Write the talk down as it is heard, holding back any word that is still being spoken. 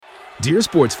Dear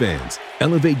sports fans,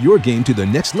 elevate your game to the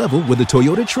next level with a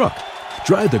Toyota truck.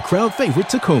 Drive the crowd favorite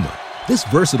Tacoma. This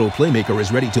versatile playmaker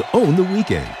is ready to own the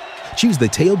weekend. Choose the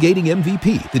tailgating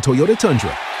MVP, the Toyota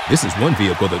Tundra. This is one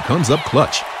vehicle that comes up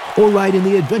clutch. Or ride in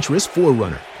the adventurous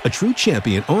 4Runner, a true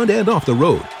champion on and off the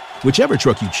road. Whichever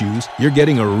truck you choose, you're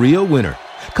getting a real winner.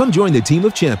 Come join the team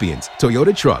of champions,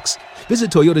 Toyota Trucks. Visit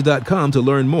Toyota.com to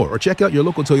learn more or check out your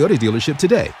local Toyota dealership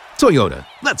today. Toyota,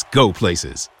 let's go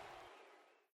places.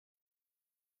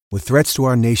 With threats to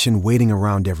our nation waiting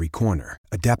around every corner,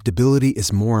 adaptability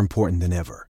is more important than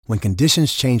ever. When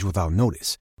conditions change without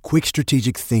notice, quick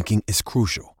strategic thinking is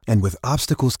crucial. And with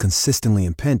obstacles consistently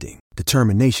impending,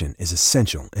 determination is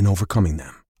essential in overcoming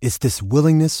them. It's this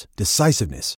willingness,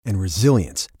 decisiveness, and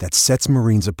resilience that sets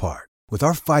Marines apart. With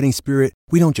our fighting spirit,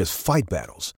 we don't just fight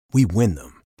battles, we win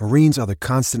them. Marines are the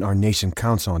constant our nation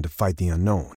counts on to fight the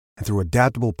unknown. And through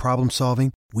adaptable problem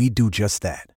solving, we do just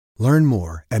that. Learn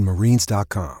more at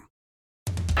marines.com.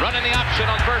 Running the option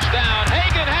on first down.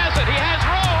 Hagan has it. He has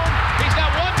room. He's got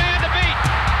one man to beat.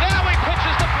 Now he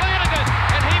pitches to Flanagan,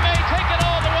 and he may take it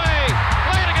all the way.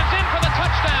 Flanagan's in for the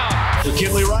touchdown.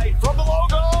 McKinley Wright from the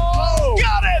logo. Oh,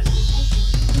 got it!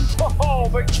 Oh,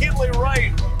 McKinley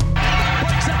Wright.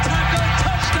 Breaks a tackle.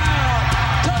 Touchdown.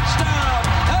 Touchdown.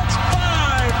 That's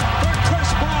 5 for Chris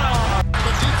Brown.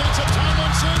 The defense of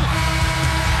Tomlinson.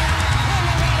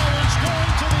 Colorado is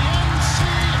going to the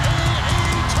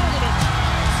NCAA tournament.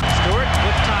 Stewart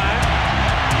with time.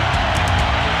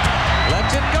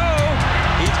 Lets it go.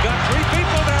 He's got 3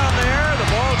 people down there. The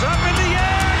ball's up in the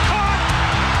air. Caught.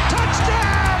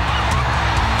 Touchdown.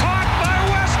 Caught by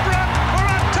Westbrook for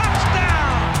a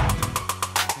touchdown.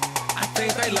 I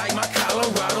think they like my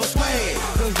Colorado swag,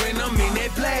 cause when I'm in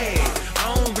that play,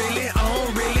 I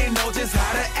don't really know just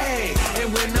how to act.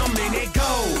 And when I'm in that go,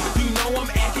 you know I'm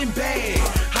acting bad.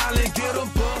 Holly get a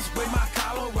bus with my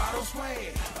Colorado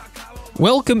swag.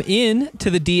 Welcome in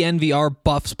to the DNVR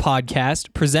Buffs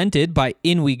podcast presented by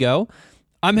In We Go.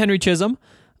 I'm Henry Chisholm.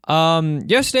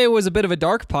 Yesterday was a bit of a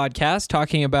dark podcast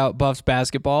talking about Buffs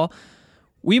basketball.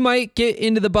 We might get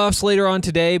into the Buffs later on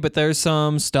today, but there's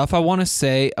some stuff I want to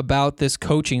say about this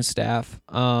coaching staff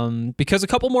because a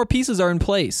couple more pieces are in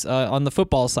place on the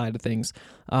football side of things.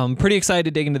 Pretty excited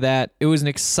to dig into that. It was an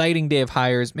exciting day of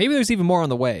hires. Maybe there's even more on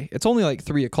the way. It's only like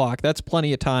 3 o'clock. That's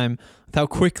plenty of time with how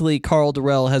quickly Karl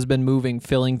Dorrell has been moving,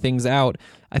 filling things out.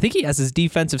 I think he has his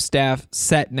defensive staff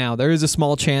set now. There is a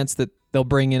small chance that they'll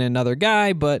bring in another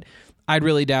guy, but I'd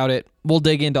really doubt it. We'll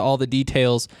dig into all the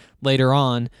details later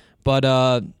on. But,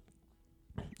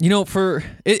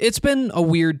 it's been a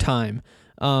weird time.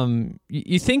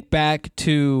 You think back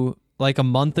to like a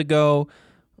month ago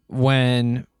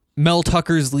when Mel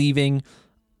Tucker's leaving,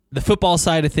 the football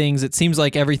side of things, it seems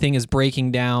like everything is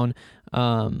breaking down.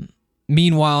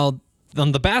 Meanwhile,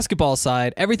 on the basketball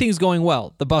side, everything's going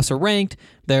well. The Buffs are ranked.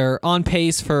 They're on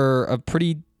pace for a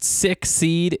pretty sick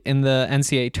seed in the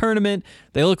NCAA tournament.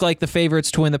 They look like the favorites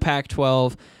to win the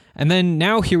Pac-12. And then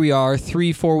now here we are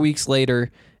 3-4 weeks later,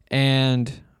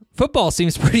 and football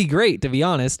seems pretty great, to be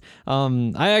honest.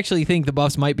 I actually think the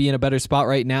Buffs might be in a better spot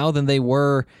right now than they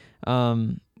were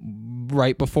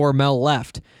right before Mel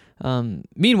left.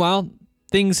 Meanwhile,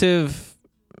 things have,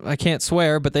 I can't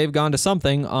swear, but they've gone to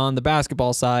something on the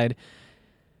basketball side.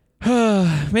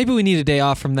 Maybe we need a day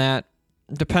off from that.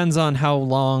 Depends on how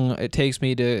long it takes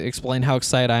me to explain how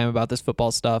excited I am about this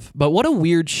football stuff. But what a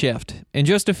weird shift. In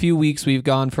just a few weeks, we've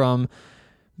gone from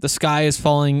the sky is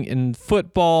falling in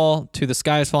football to the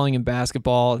sky is falling in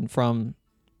basketball, and from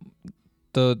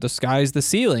the sky is the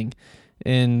ceiling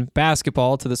in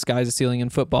basketball to the sky is the ceiling in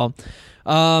football.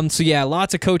 So yeah,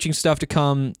 lots of coaching stuff to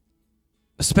come,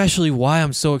 especially why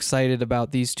I'm so excited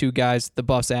about these 2 guys the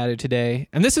Buffs added today.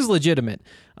 And this is legitimate.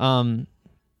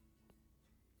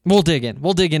 We'll dig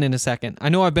in a second. I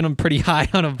know I've been pretty high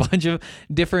on a bunch of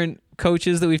different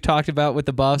coaches that we've talked about with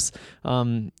the Buffs,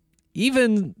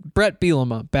 even Brett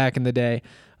Bielema back in the day.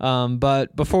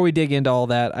 But before we dig into all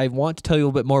that, I want to tell you a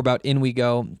little bit more about In We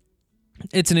Go.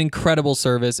 It's an incredible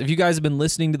service. If you guys have been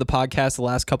listening to the podcast the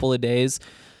last couple of days,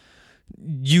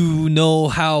 you know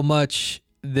how much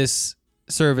this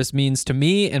service means to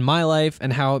me and my life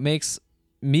and how it makes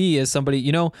me as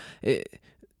somebody,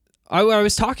 I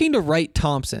was talking to Wright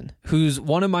Thompson, who's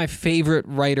one of my favorite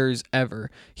writers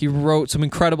ever. He wrote some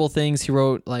incredible things. He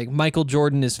wrote like Michael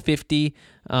Jordan is 50,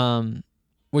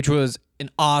 which was an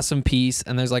awesome piece.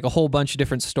 And there's like a whole bunch of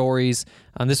different stories.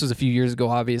 This was a few years ago,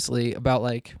 obviously, about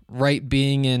like Wright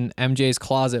being in MJ's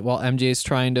closet while MJ's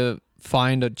trying to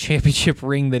find a championship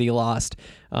ring that he lost.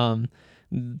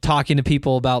 Talking to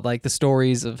people about like the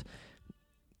stories of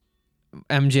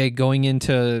MJ going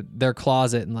into their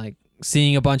closet and like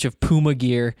seeing a bunch of Puma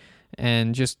gear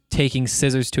and just taking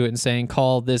scissors to it and saying,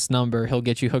 call this number, he'll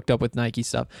get you hooked up with Nike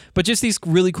stuff. But just these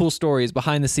really cool stories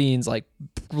behind the scenes, like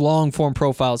long form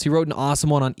profiles. He wrote an awesome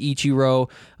one on Ichiro,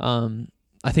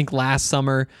 I think last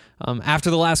summer. After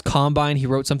the last combine, he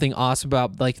wrote something awesome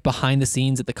about like behind the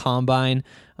scenes at the combine.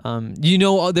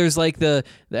 There's like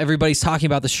everybody's talking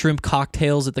about the shrimp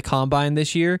cocktails at the combine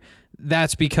this year.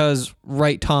 That's because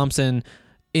Wright Thompson,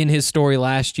 in his story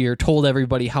last year, told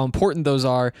everybody how important those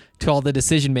are to all the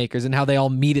decision makers and how they all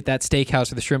meet at that steakhouse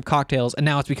for the shrimp cocktails, and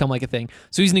now it's become like a thing.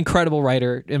 So he's an incredible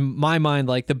writer, in my mind,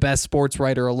 like the best sports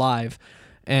writer alive.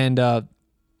 And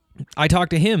I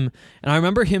talked to him, and I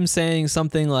remember him saying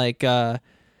something like,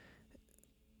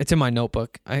 it's in my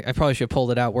notebook. I probably should have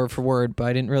pulled it out word for word, but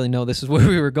I didn't really know this is where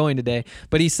we were going today.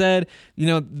 But he said,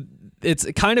 it's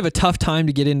kind of a tough time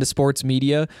to get into sports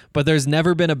media, but there's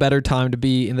never been a better time to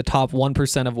be in the top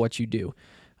 1% of what you do.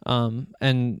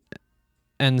 And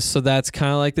so that's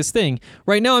kind of like this thing.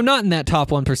 Right now, I'm not in that top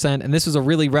 1%, and this is a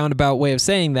really roundabout way of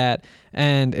saying that.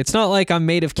 And it's not like I'm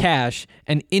made of cash,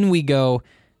 and InWeGo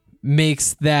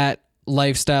makes that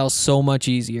lifestyle so much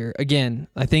easier. Again,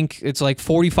 I think it's like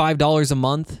 $45 a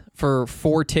month for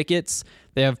 4 tickets.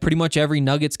 They have pretty much every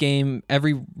Nuggets game,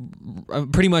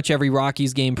 pretty much every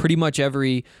Rockies game, pretty much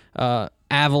every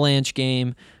Avalanche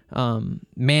game,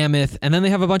 Mammoth, and then they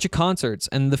have a bunch of concerts.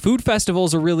 And the food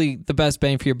festivals are really the best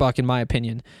bang for your buck, in my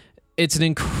opinion. It's an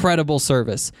incredible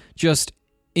service, just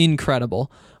incredible.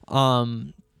 I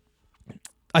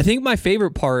think my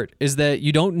favorite part is that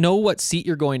you don't know what seat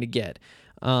you're going to get.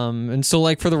 And so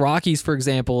like for the Rockies, for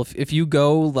example, if you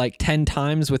go like 10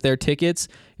 times with their tickets,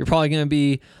 you're probably going to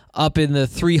be up in the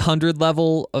 300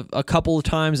 level a couple of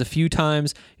times, a few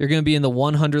times. You're going to be in the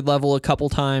 100 level a couple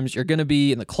times. You're going to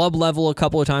be in the club level a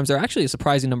couple of times. There are actually a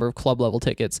surprising number of club level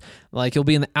tickets. Like you'll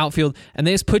be in the outfield, and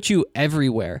they just put you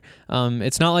everywhere.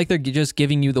 It's not like they're just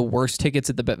giving you the worst tickets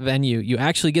at the venue. You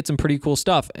actually get some pretty cool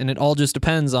stuff, and it all just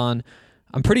depends on,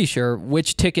 I'm pretty sure,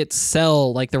 which tickets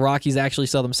sell, like the Rockies actually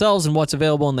sell themselves and what's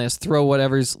available, and they just throw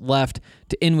whatever's left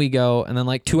to InWeGo, and then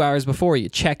like 2 hours before you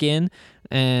check in,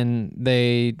 and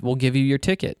they will give you your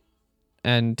ticket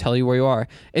and tell you where you are.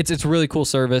 It's a really cool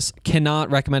service.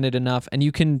 Cannot recommend it enough, and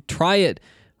you can try it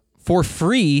for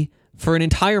free for an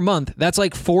entire month. That's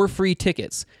like 4 free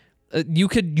tickets. You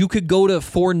could go to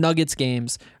 4 Nuggets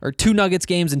games, or 2 Nuggets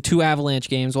games and 2 Avalanche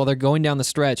games while they're going down the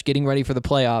stretch, getting ready for the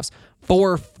playoffs,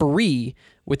 for free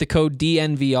with the code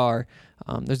DNVR.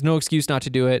 There's no excuse not to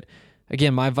do it.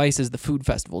 Again, my advice is the food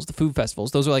festivals. The food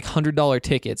festivals, those are like $100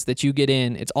 tickets that you get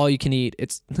in. It's all you can eat.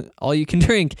 It's all you can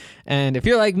drink. And if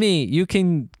you're like me, you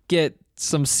can get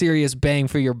some serious bang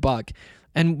for your buck.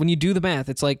 And when you do the math,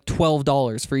 it's like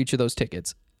 $12 for each of those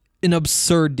tickets. An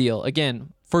absurd deal.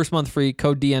 Again, first month free,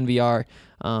 code DNVR.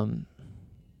 I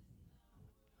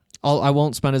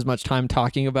won't spend as much time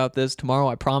talking about this tomorrow,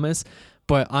 I promise,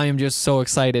 but I am just so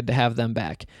excited to have them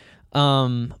back.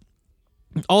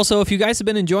 Also, if you guys have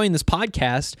been enjoying this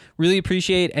podcast, really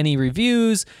appreciate any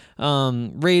reviews,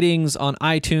 ratings on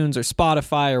iTunes or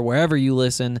Spotify or wherever you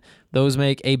listen. Those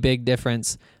make a big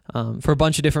difference for a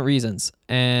bunch of different reasons,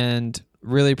 and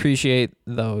really appreciate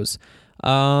those.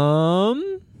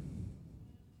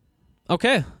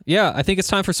 Okay, yeah, I think it's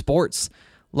time for sports.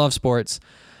 Love sports.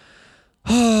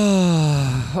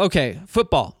 Okay,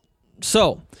 football.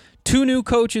 So, 2 new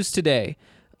coaches today.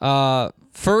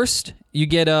 First, you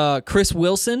get Chris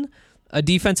Wilson, a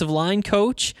defensive line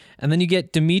coach, and then you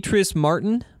get Demetrius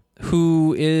Martin,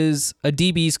 who is a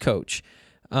DB's coach.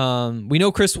 We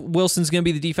know Chris Wilson's going to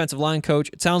be the defensive line coach.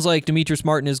 It sounds like Demetrius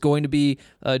Martin is going to be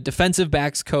a defensive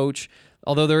backs coach,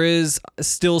 although there is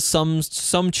still some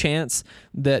chance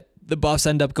that the Buffs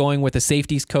end up going with a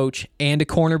safeties coach and a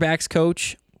cornerbacks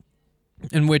coach,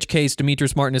 in which case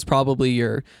Demetrius Martin is probably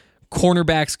your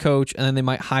cornerbacks coach, and then they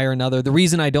might hire another. The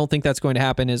reason I don't think that's going to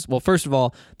happen is, well, first of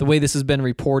all, the way this has been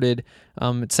reported,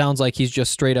 it sounds like he's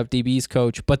just straight up DB's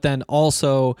coach, but then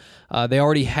also they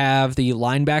already have the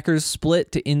linebackers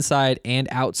split to inside and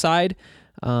outside.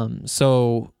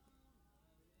 So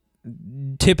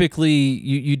typically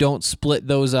you don't split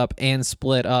those up and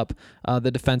split up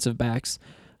the defensive backs.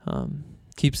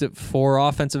 Keeps it 4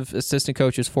 offensive assistant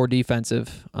coaches, 4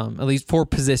 defensive, at least 4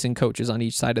 position coaches on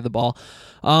each side of the ball.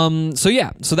 So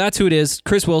that's who it is.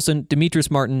 Chris Wilson, Demetrius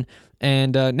Martin.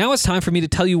 And now it's time for me to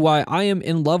tell you why I am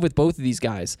in love with both of these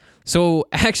guys. So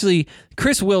actually,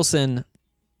 Chris Wilson,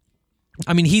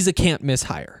 I mean, he's a can't miss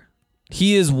hire.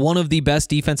 He is one of the best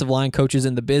defensive line coaches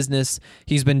in the business.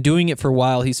 He's been doing it for a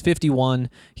while. He's 51.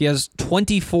 He has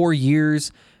 24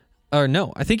 years, or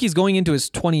no, I think he's going into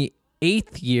his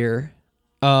 28th year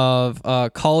of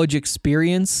college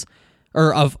experience.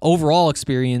 or of overall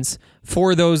experience,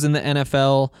 4 of those in the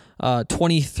NFL,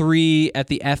 23 at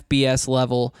the FBS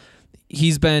level.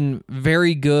 He's been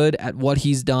very good at what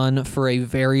he's done for a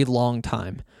very long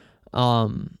time.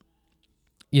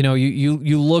 You know,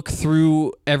 you look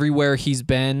through everywhere he's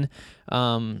been.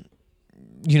 You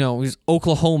know, he's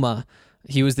Oklahoma.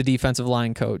 He was the defensive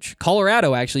line coach.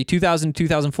 Colorado, actually, 2000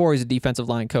 2004, he's a defensive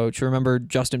line coach. Remember,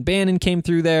 Justin Bannon came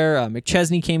through there.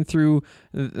 McChesney came through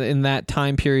in that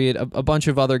time period. A bunch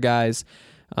of other guys.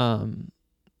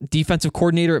 Defensive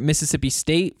coordinator at Mississippi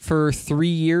State for 3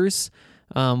 years.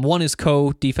 One is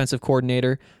co-defensive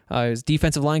coordinator. He was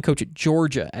defensive line coach at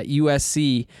Georgia, at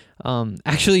USC.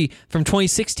 Actually, from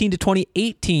 2016 to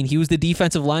 2018, he was the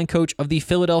defensive line coach of the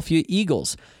Philadelphia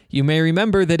Eagles. You may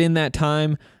remember that in that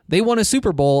time, they won a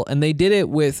Super Bowl, and they did it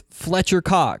with Fletcher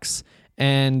Cox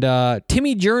and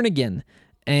Timmy Jernigan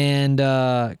and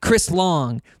Chris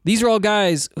Long. These are all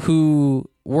guys who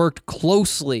worked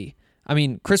closely. I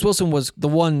mean, Chris Wilson was the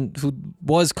one who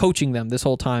was coaching them this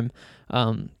whole time.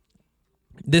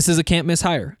 This is a can't-miss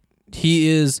hire. He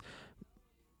is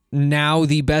now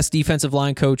the best defensive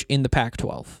line coach in the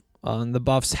Pac-12. The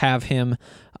Buffs have him.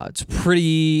 It's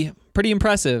pretty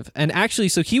impressive. And actually,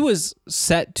 so he was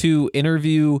set to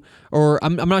interview, or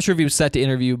I'm not sure if he was set to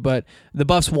interview, but the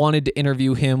Buffs wanted to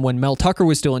interview him when Mel Tucker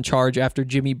was still in charge after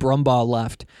Jimmy Brumbaugh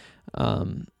left.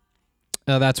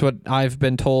 That's what I've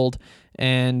been told.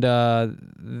 And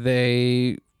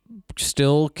they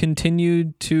still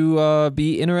continued to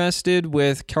be interested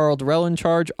with Karl Dorrell in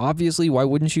charge. Obviously, why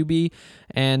wouldn't you be?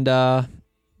 And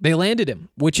they landed him,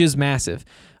 which is massive.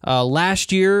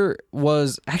 Last year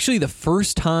was actually the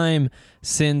first time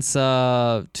since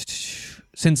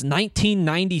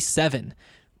 1997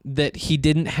 that he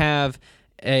didn't have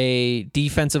a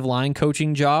defensive line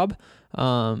coaching job.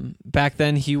 Back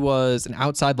then, he was an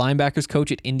outside linebackers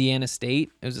coach at Indiana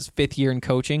State. It was his 5th year in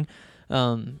coaching.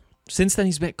 Since then,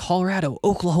 he's been at Colorado,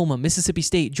 Oklahoma, Mississippi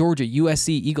State, Georgia, USC,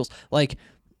 Eagles. Like,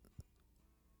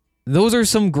 those are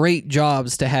some great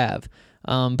jobs to have.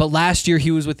 But last year,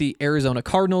 he was with the Arizona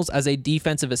Cardinals as a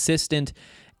defensive assistant.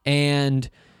 And,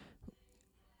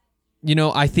 you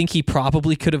know, I think he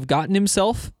probably could have gotten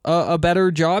himself a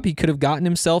better job. He could have gotten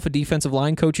himself a defensive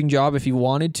line coaching job if he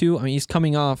wanted to. I mean, he's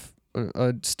coming off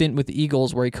a stint with the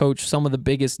Eagles where he coached some of the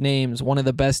biggest names, one of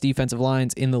the best defensive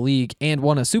lines in the league, and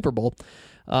won a Super Bowl.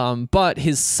 But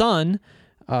his son,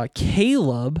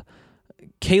 Caleb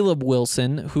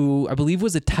Wilson, who I believe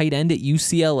was a tight end at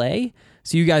UCLA,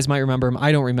 so you guys might remember him.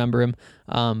 I don't remember him,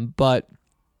 but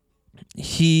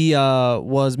he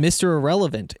was Mr.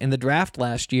 Irrelevant in the draft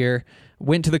last year,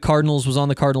 went to the Cardinals, was on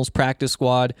the Cardinals practice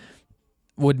squad,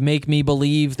 would make me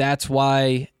believe that's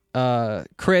why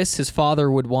Chris, his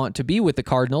father, would want to be with the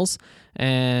Cardinals.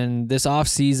 And this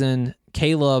offseason,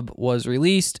 Caleb was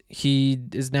released. He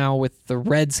is now with the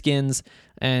Redskins,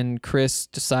 and Chris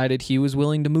decided he was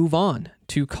willing to move on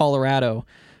to Colorado.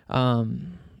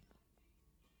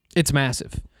 It's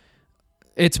massive.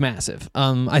 It's massive.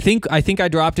 I think I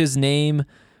dropped his name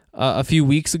a few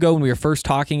weeks ago when we were first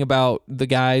talking about the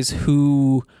guys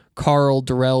who Karl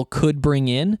Dorrell could bring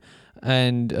in,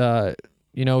 and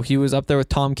you know, he was up there with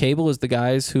Tom Cable as the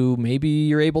guys who maybe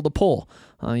you're able to pull.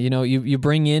 You know, you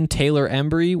bring in Taylor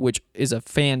Embry, which is a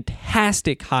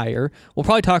fantastic hire. We'll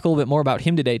probably talk a little bit more about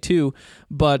him today too,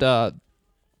 but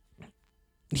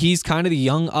he's kind of the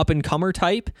young up-and-comer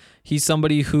type. He's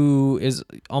somebody who is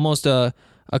almost a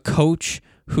coach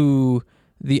who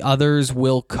the others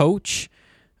will coach.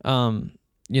 You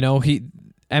know,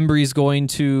 Embry's going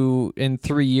to, in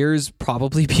 3 years,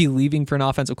 probably be leaving for an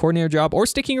offensive coordinator job or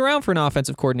sticking around for an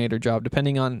offensive coordinator job,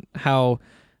 depending on how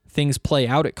things play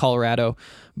out at Colorado.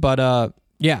 But,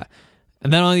 yeah.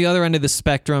 And then on the other end of the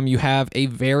spectrum, you have a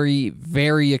very,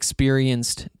 very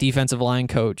experienced defensive line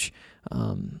coach.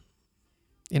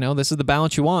 You know, this is the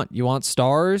balance you want. You want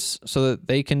stars so that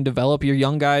they can develop your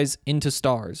young guys into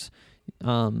stars.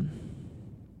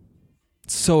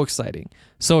 So exciting.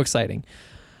 So exciting.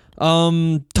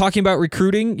 Talking about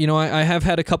recruiting, you know, I have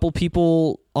had a couple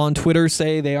people on Twitter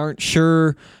say they aren't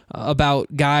sure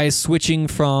about guys switching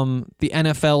from the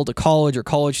NFL to college or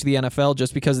college to the NFL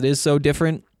just because it is so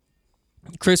different.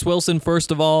 Chris Wilson,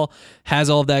 first of all, has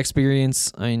all of that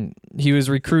experience. I mean, he was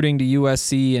recruiting to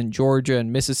USC and Georgia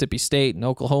and Mississippi State and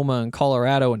Oklahoma and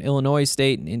Colorado and Illinois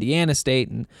State and Indiana State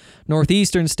and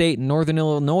Northeastern State and Northern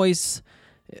Illinois.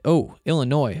 Oh,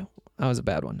 Illinois. That was a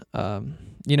bad one.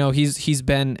 You know, he's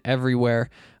been everywhere.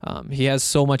 He has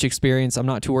so much experience. I'm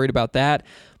not too worried about that.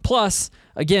 Plus,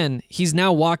 again, he's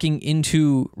now walking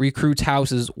into recruits'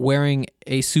 houses wearing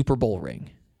a Super Bowl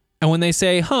ring. And when they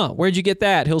say, where'd you get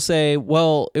that? He'll say,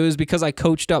 well, it was because I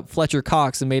coached up Fletcher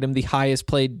Cox and made him the highest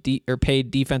paid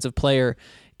defensive player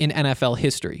in NFL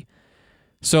history.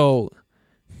 So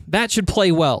that should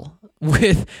play well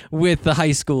with the high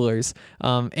schoolers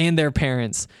and their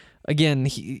parents. Again,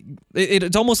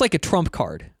 it's almost like a trump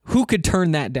card. Who could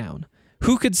turn that down?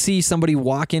 Who could see somebody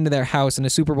walk into their house in a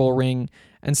Super Bowl ring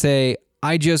and say,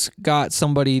 I just got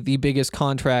somebody the biggest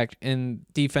contract in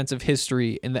defensive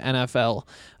history in the NFL.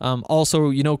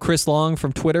 Also, Chris Long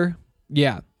from Twitter?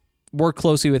 Yeah, work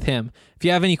closely with him. If you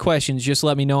have any questions, just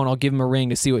let me know and I'll give him a ring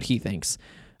to see what he thinks.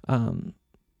 And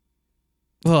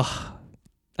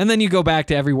then you go back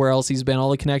to everywhere else he's been, all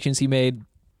the connections he made.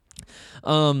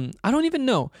 I don't even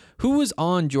know who was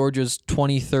on Georgia's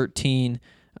 2013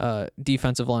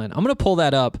 defensive line. I'm going to pull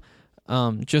that up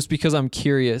just because I'm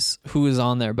curious who is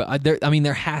on there. But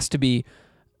there has to be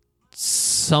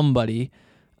somebody.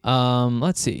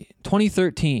 Let's see.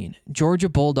 2013 Georgia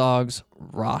Bulldogs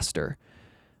roster.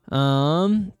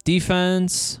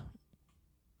 Defense.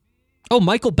 Oh,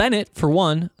 Michael Bennett for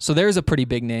one. So there's a pretty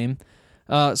big name.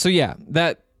 So yeah,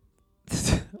 that.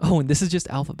 Oh, and this is just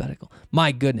alphabetical.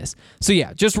 My goodness. So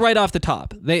yeah, just right off the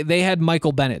top, they had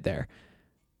Michael Bennett there.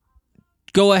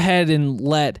 Go ahead and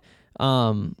let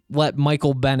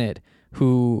Michael Bennett,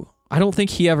 who I don't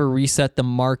think he ever reset the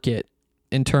market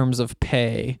in terms of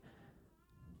pay.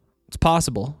 It's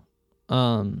possible.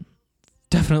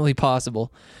 Definitely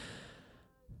possible.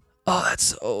 Oh,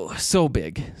 that's so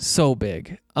big. So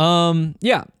big.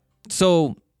 Yeah.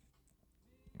 So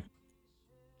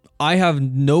I have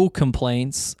no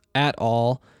complaints at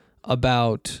all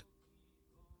about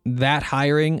that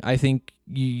hiring. I think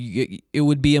it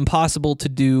would be impossible to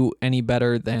do any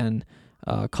better than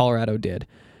Colorado did.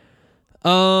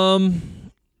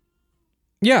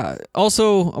 Yeah.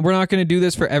 Also, we're not going to do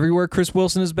this for everywhere Chris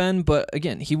Wilson has been, but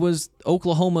again, he was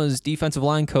Oklahoma's defensive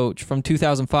line coach from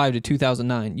 2005 to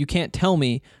 2009. You can't tell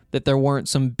me that there weren't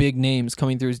some big names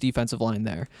coming through his defensive line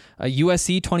there.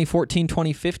 USC 2014,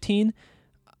 2015.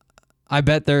 I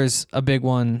bet there's a big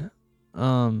one.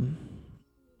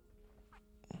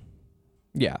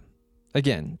 Yeah.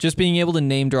 Again, just being able to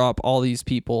name drop all these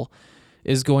people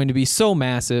is going to be so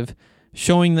massive.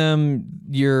 Showing them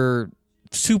your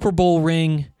Super Bowl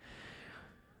ring.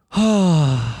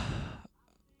 What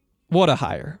a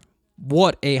hire.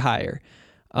 What a hire.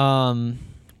 I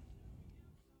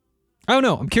don't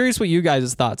know. I'm curious what you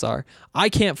guys' thoughts are. I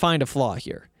can't find a flaw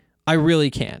here. I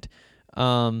really can't.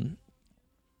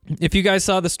 If you guys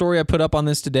saw the story I put up on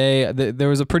this today, there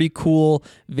was a pretty cool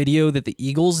video that the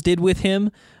Eagles did with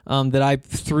him that I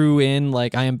threw in, I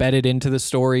embedded into the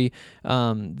story,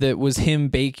 that was him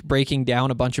breaking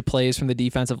down a bunch of plays from the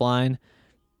defensive line.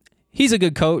 He's a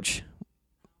good coach.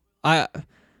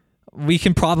 We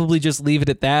can probably just leave it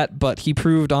at that, but he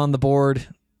proved on the board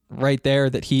right there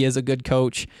that he is a good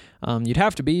coach. You'd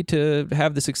have to be to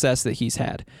have the success that he's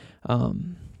had.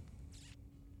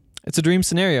 It's a dream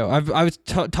scenario. I was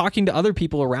talking to other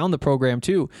people around the program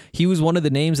too. He was one of the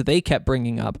names that they kept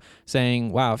bringing up,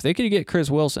 saying, wow, if they could get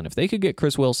Chris Wilson,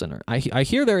 or I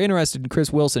hear they're interested in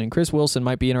Chris Wilson, and Chris Wilson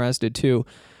might be interested too.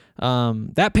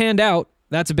 That panned out.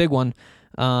 That's a big one.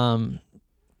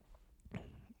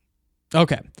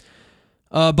 Okay.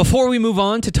 Before we move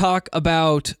on to talk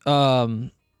about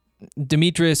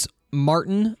Demetrius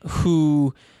Martin,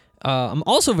 who I'm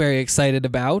also very excited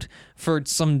about for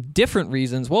some different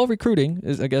reasons. Well, recruiting,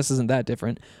 I guess, isn't that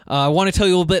different. I want to tell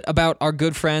you a little bit about our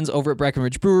good friends over at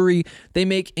Breckenridge Brewery. They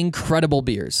make incredible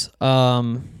beers.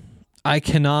 I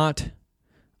cannot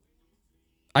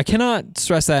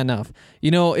stress that enough.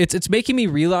 It's making me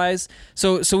realize.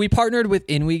 So we partnered with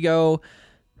InWeGo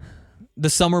the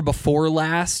summer before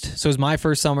last. So it was my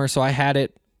first summer. So I had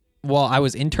it while I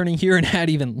was interning here and had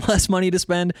even less money to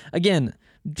spend. Again,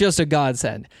 just a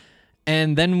godsend.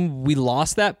 And then we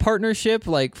lost that partnership.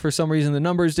 For some reason, the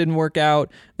numbers didn't work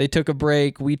out. They took a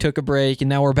break. We took a break. And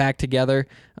now we're back together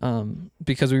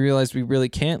because we realized we really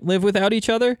can't live without each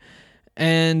other.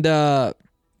 And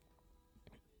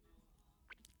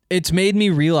it's made me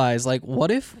realize,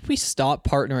 what if we stopped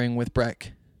partnering with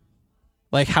Breck?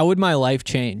 How would my life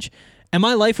change? And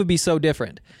my life would be so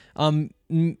different.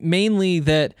 Mainly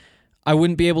that I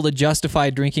wouldn't be able to justify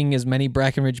drinking as many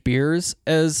Breckenridge beers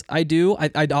as I do.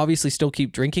 I'd obviously still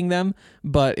keep drinking them,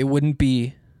 but it wouldn't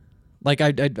be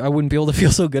I wouldn't be able to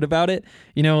feel so good about it.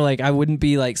 I wouldn't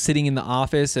be sitting in the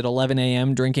office at 11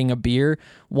 a.m. drinking a beer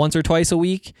once or twice a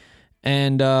week.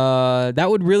 And that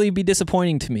would really be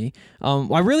disappointing to me.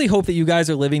 I really hope that you guys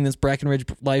are living this Breckenridge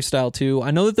lifestyle too.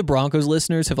 I know that the Broncos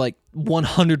listeners have like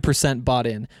 100% bought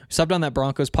in. We subbed on that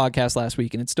Broncos podcast last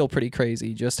week, and it's still pretty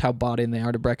crazy just how bought in they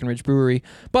are to Breckenridge Brewery.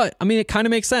 But, I mean, it kind of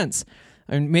makes sense.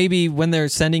 And maybe when they're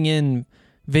sending in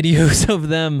videos of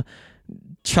them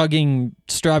chugging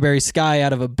Strawberry Sky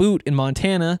out of a boot in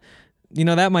Montana,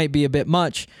 that might be a bit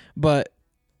much, but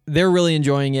they're really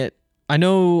enjoying it. I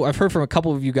know I've heard from a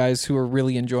couple of you guys who are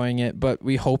really enjoying it, but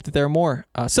we hope that there are more.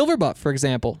 Silverbutt, for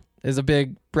example, is a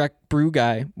big Breck Brew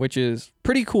guy, which is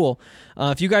pretty cool.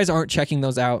 If you guys aren't checking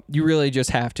those out, you really just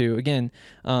have to. Again,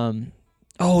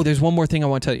 there's one more thing I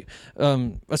want to tell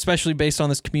you, especially based on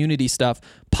this community stuff.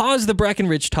 Pause the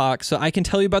Breckenridge talk so I can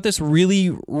tell you about this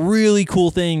really, really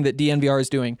cool thing that DNVR is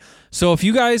doing. So if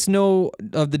you guys know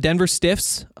of the Denver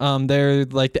Stiffs, they're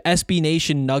like the SB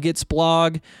Nation Nuggets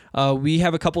blog. We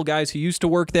have a couple guys who used to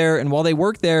work there, and while they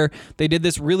worked there, they did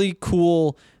this really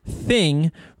cool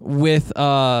thing with,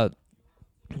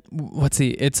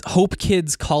 it's Hope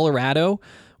Kids Colorado,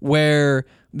 where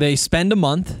they spend a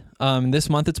month, this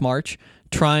month it's March,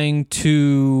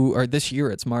 this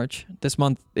year it's March. This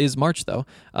month is March though,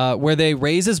 where they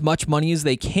raise as much money as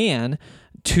they can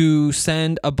to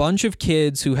send a bunch of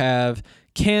kids who have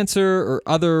cancer or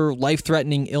other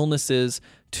life-threatening illnesses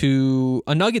to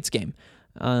a Nuggets game.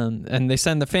 And they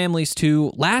send the families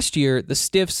to. Last year, the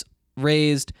Stiffs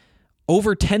raised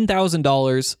over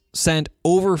 $10,000, sent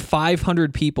over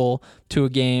 500 people to a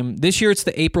game. This year, it's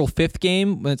the April 5th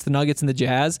game when it's the Nuggets and the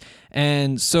Jazz.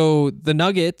 And so the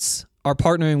Nuggets are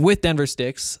partnering with Denver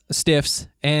Stiffs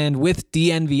and with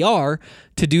DNVR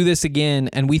to do this again,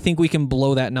 and we think we can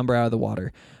blow that number out of the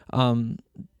water.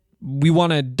 We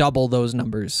want to double those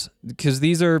numbers because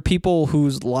these are people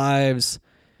whose lives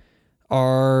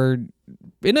are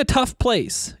in a tough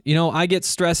place. I get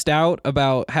stressed out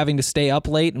about having to stay up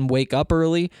late and wake up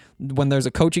early when there's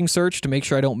a coaching search to make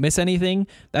sure I don't miss anything.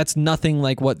 That's nothing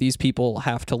like what these people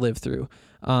have to live through.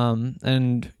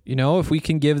 And if we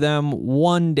can give them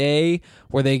one day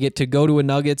where they get to go to a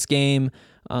Nuggets game,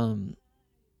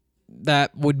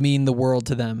 that would mean the world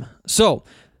to them. So,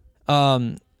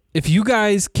 if you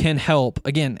guys can help,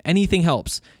 again, anything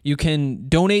helps. You can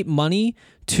donate money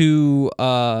to,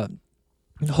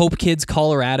 Hope Kids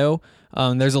Colorado.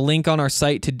 There's a link on our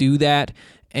site to do that,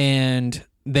 and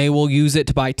they will use it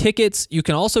to buy tickets. You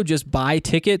can also just buy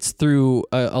tickets through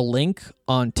a link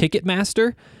on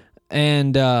Ticketmaster.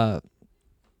 And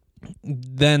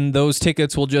then those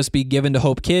tickets will just be given to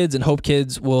Hope Kids, and Hope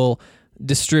Kids will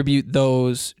distribute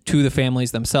those to the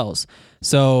families themselves.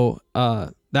 So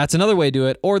that's another way to do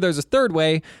it. Or there's a third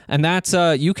way, and that's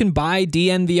you can buy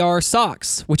DNVR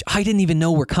socks, which I didn't even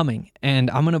know were coming, and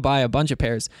I'm going to buy a bunch of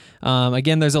pairs.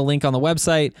 Again, there's a link on the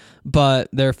website, but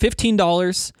they're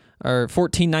 $15 or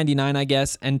 $14.99, I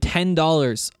guess, and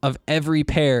 $10 of every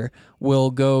pair will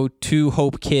go to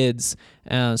Hope Kids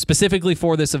specifically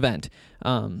for this event.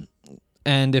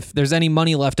 And if there's any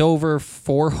money left over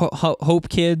for Hope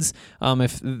Kids,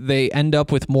 if they end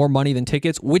up with more money than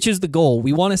tickets, which is the goal,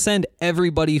 we want to send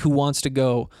everybody who wants to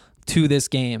go to this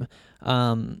game,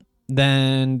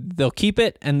 then they'll keep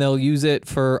it and they'll use it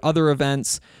for other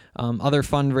events, other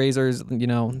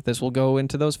fundraisers. This will go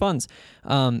into those funds.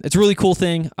 It's a really cool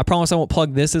thing. I promise I won't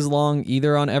plug this as long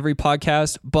either on every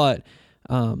podcast, but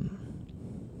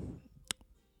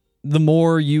the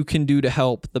more you can do to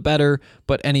help, the better,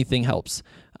 but anything helps.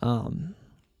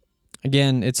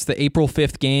 Again, it's the April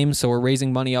 5th game, so we're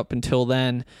raising money up until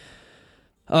then.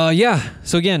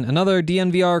 So again, another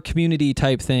DNVR community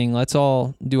type thing. Let's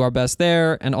all do our best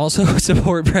there and also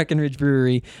support Breckenridge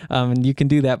Brewery. And you can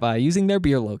do that by using their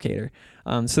beer locator.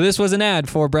 So this was an ad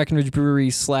for Breckenridge Brewery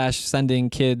 / sending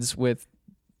kids with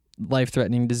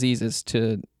life-threatening diseases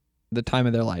to the time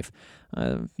of their life.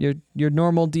 Your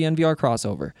normal DNVR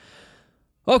crossover.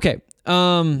 Okay.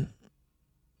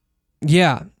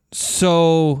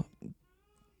 So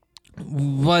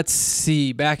let's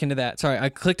see. Back into that. Sorry, I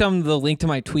clicked on the link to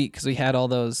my tweet because we had all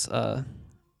those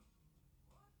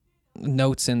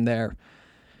notes in there.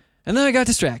 And then I got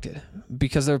distracted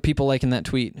because there were people liking that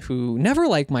tweet who never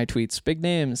like my tweets, big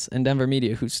names in Denver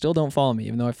media who still don't follow me,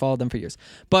 even though I followed them for years.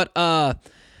 But,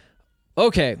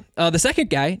 okay. The second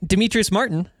guy, Demetrius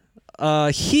Martin,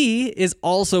 he is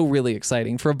also really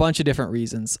exciting for a bunch of different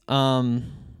reasons.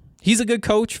 He's a good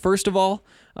coach, first of all.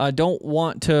 Don't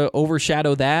want to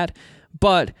overshadow that,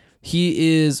 but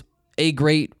he is a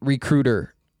great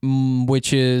recruiter,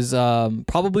 which is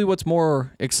probably what's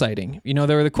more exciting.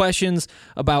 There were the questions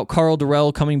about Karl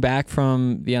Dorrell coming back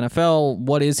from the NFL.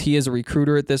 What is he as a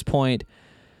recruiter at this point?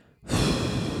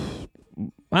 I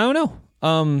don't know.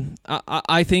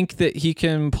 I think that he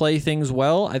can play things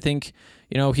well. I think,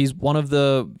 he's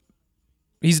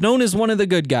known as one of the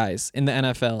good guys in the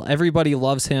NFL. Everybody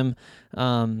loves him.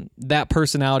 That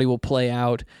personality will play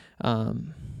out.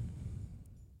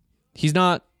 He's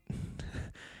not...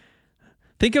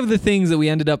 Think of the things that we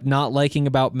ended up not liking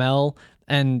about Mel,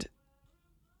 and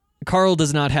Carl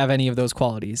does not have any of those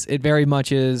qualities. It very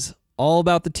much is all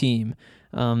about the team.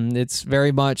 It's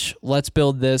very much, let's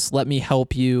build this, let me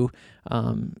help you,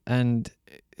 and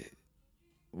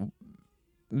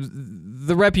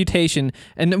the reputation.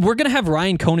 And we're going to have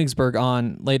Ryan Koenigsberg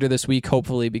on later this week,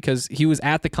 hopefully, because he was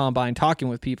at the Combine talking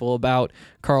with people about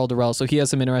Karl Dorrell, so he has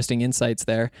some interesting insights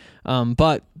there.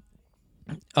 But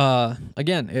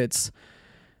again,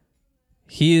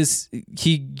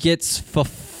 he gets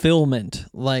fulfillment.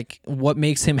 Like, what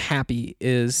makes him happy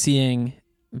is seeing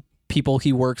people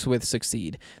he works with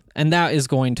succeed, and that is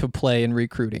going to play in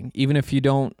recruiting, even if you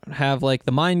don't have like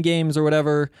the mind games or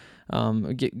whatever.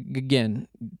 Again,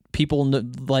 people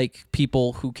like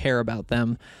people who care about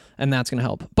them, and that's going to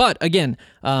help. But again,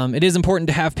 it is important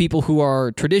to have people who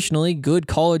are traditionally good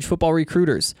college football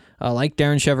recruiters, like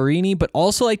Darren Cheverini, but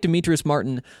also like Demetrius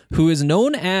Martin, who is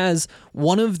known as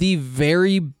one of the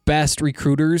very best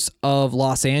recruiters of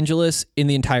Los Angeles in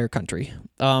the entire country.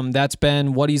 That's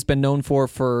been what he's been known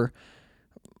for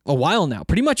a while now.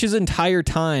 Pretty much his entire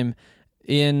time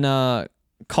in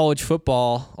college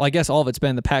football. Well, I guess all of it's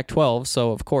been the Pac-12,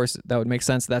 so of course that would make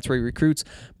sense. That's where he recruits.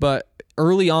 But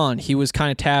early on, he was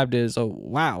kind of tabbed as, oh,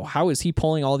 wow, how is he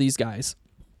pulling all these guys?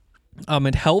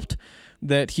 It helped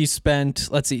that he spent,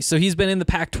 so he's been in the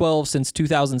Pac-12 since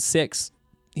 2006.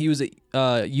 He was at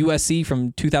USC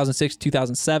from 2006 to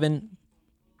 2007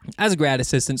 as a grad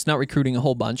assistant, not recruiting a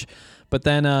whole bunch. But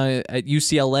then at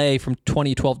UCLA from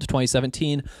 2012 to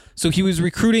 2017. So he was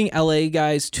recruiting LA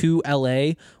guys to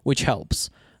LA, which helps.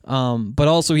 But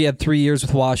also he had 3 years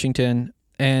with Washington,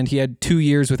 and he had 2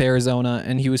 years with Arizona,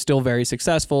 and he was still very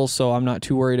successful. So I'm not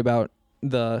too worried about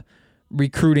the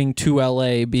recruiting to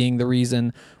LA being the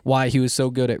reason why he was so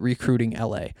good at recruiting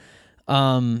LA.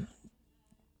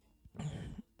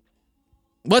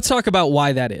 Let's talk about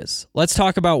why that is. Let's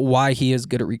talk about why he is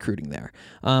good at recruiting there.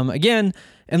 Again,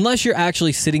 unless you're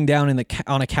actually sitting down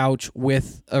on a couch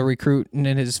with a recruit and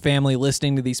his family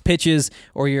listening to these pitches,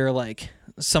 or you're like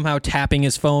somehow tapping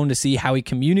his phone to see how he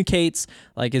communicates,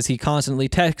 like, is he constantly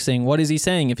texting? What is he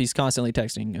saying if he's constantly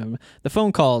texting? The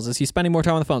phone calls, is he spending more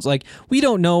time on the phones? Like, we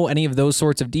don't know any of those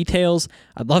sorts of details.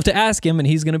 I'd love to ask him, and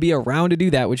he's going to be around to do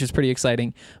that, which is pretty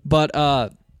exciting. But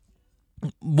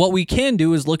what we can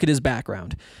do is look at his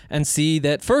background and see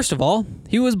that, first of all,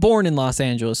 he was born in Los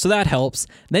Angeles, so that helps.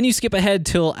 Then you skip ahead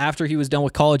till after he was done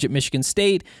with college at Michigan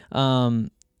State, when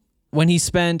he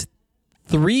spent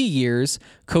 3 years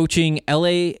coaching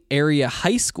LA area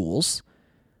high schools.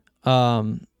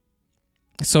 So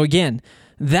again,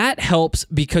 that helps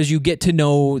because you get to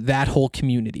know that whole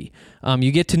community.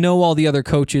 You get to know all the other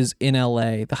coaches in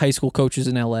LA, the high school coaches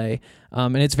in LA,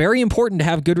 and it's very important to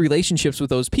have good relationships with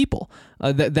those people.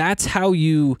 That's how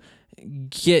you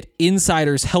get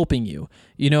insiders helping you.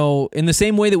 In the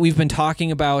same way that we've been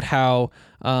talking about how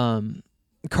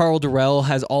Karl Dorrell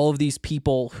has all of these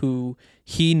people who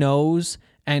he knows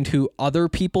and who other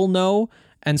people know,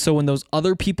 and so when those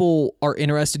other people are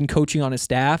interested in coaching on his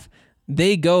staff,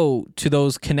 they go to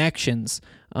those connections.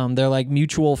 They're like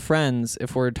mutual friends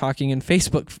if we're talking in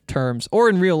Facebook terms or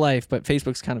in real life, but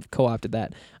Facebook's kind of co-opted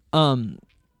that. And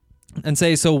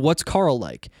say, so what's Karl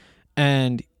like?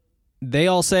 And they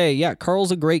all say, yeah,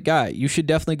 Karl's a great guy. You should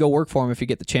definitely go work for him if you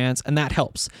get the chance, and that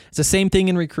helps. It's the same thing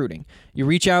in recruiting. You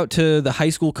reach out to the high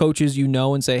school coaches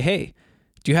and say, hey,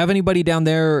 do you have anybody down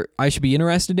there I should be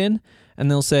interested in? And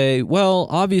they'll say, well,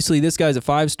 obviously this guy's a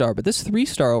 5-star, but this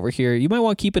 3-star over here, you might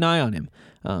want to keep an eye on him.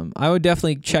 I would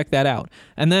definitely check that out.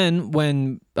 And then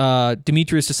when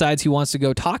Demetrius decides he wants to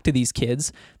go talk to these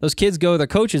kids, those kids go to their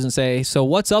coaches and say, so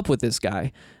what's up with this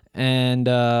guy? And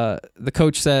the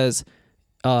coach says,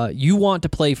 you want to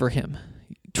play for him.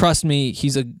 Trust me,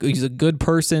 he's a good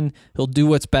person. He'll do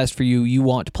what's best for you. You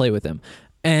want to play with him.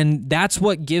 And that's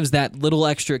what gives that little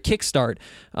extra kickstart,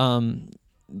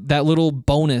 that little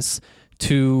bonus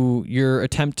to your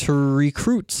attempt to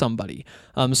recruit somebody.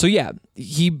 So yeah,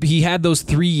 he had those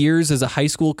 3 years as a high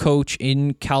school coach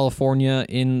in California,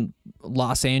 in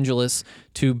Los Angeles,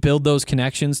 to build those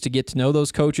connections, to get to know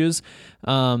those coaches.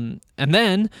 And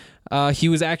then he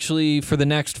was actually, for the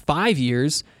next 5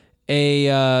 years,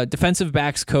 a defensive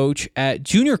backs coach at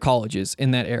junior colleges in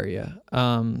that area,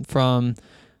 from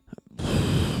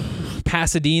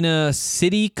Pasadena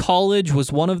City College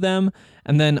was one of them,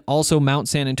 and then also Mount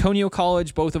San Antonio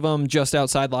College, both of them just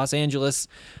outside Los Angeles.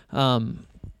 And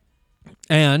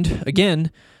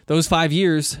again, those 5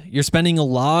 years, you're spending a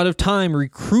lot of time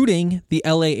recruiting the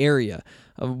LA area.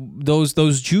 Those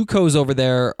JUCOs over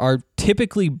there are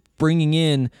typically bringing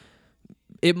in,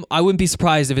 I wouldn't be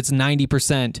surprised if it's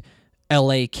 90%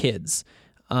 LA kids.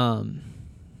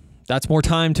 That's more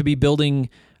time to be building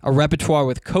a repertoire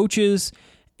with coaches.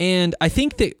 And I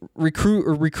think that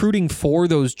recruiting for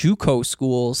those JUCO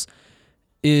schools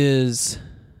is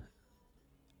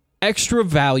extra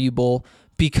valuable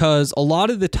because a lot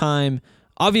of the time,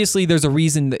 obviously there's a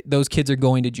reason that those kids are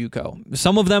going to JUCO.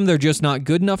 Some of them, they're just not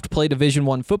good enough to play Division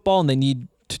I football and they need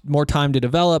more time to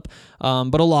develop,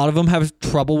 but a lot of them have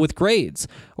trouble with grades,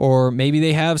 or maybe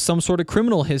they have some sort of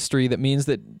criminal history that means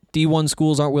that D1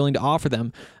 schools aren't willing to offer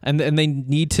them, and they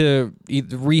need to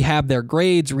either rehab their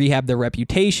grades, rehab their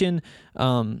reputation,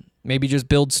 maybe just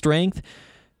build strength.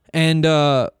 And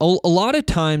a lot of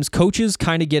times coaches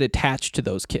kind of get attached to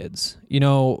those kids. You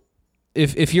know,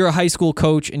 if you're a high school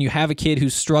coach and you have a kid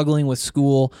who's struggling with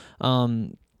school,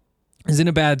 is in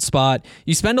a bad spot,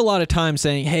 you spend a lot of time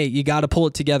saying, hey, you got to pull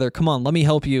it together. Come on, let me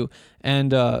help you.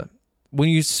 And when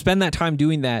you spend that time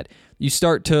doing that, you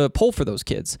start to pull for those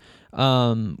kids.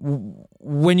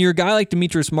 When you're a guy like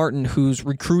Demetrius Martin who's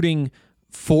recruiting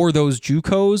for those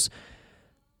JUCOs,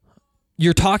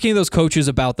 you're talking to those coaches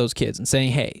about those kids and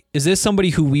saying, hey, is this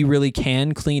somebody who we really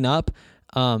can clean up?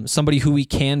 Somebody who we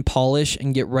can polish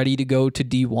and get ready to go to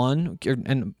D1,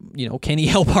 and can he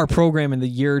help our program in the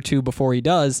year or two before he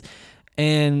does?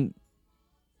 And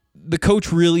the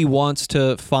coach really wants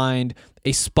to find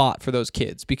a spot for those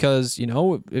kids because,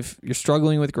 if you're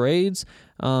struggling with grades,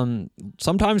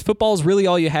 sometimes football is really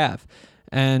all you have.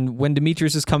 And when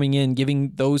Demetrius is coming in,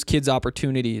 giving those kids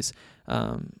opportunities,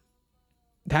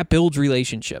 that builds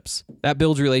relationships. That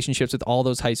builds relationships with all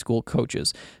those high school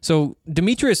coaches. So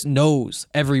Demetrius knows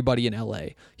everybody in LA.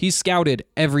 He's scouted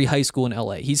every high school in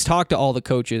LA. He's talked to all the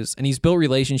coaches, and he's built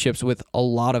relationships with a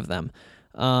lot of them.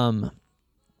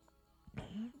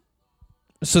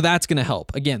 So that's going to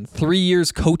help. Again, 3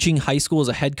 years coaching high school as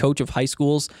a head coach of high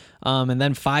schools, and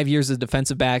then 5 years as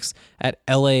defensive backs at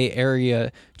LA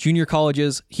area junior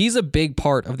colleges. He's a big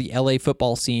part of the LA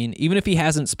football scene, even if he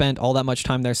hasn't spent all that much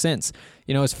time there since.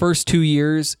 His first 2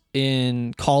 years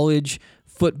in college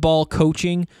football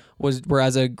coaching were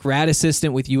as a grad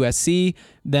assistant with USC.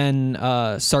 Then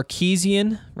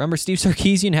Sarkisian, remember Steve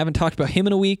Sarkisian? Haven't talked about him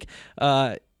in a week.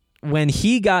 When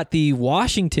he got the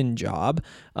Washington job,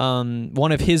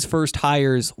 one of his first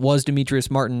hires was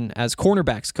Demetrius Martin as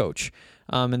cornerbacks coach.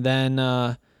 And then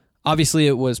obviously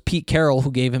it was Pete Carroll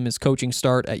who gave him his coaching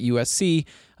start at USC.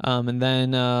 And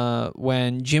then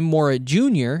when Jim Mora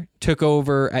Jr. took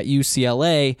over at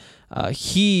UCLA,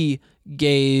 he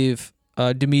gave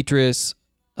Demetrius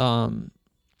the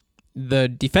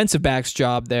defensive backs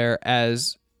job there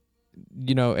as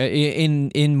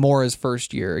in Mora's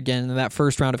first year, again, in that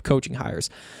first round of coaching hires.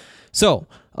 So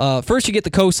first you get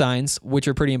the cosigns, which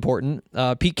are pretty important.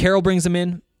 Pete Carroll brings him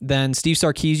in. Then Steve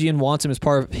Sarkisian wants him as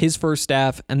part of his first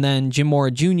staff. And then Jim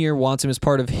Mora Jr. wants him as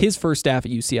part of his first staff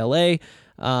at UCLA.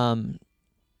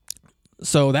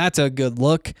 So that's a good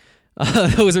look.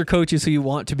 Those are coaches who you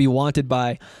want to be wanted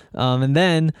by. And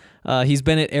then he's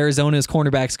been at Arizona's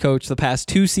cornerbacks coach the past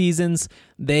 2 seasons.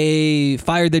 They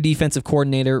fired their defensive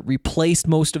coordinator, replaced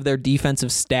most of their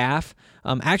defensive staff.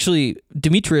 Actually,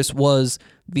 Demetrius was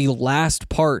the last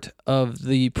part of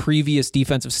the previous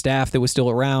defensive staff that was still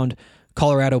around.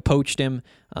 Colorado poached him.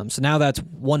 So now that's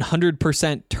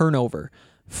 100% turnover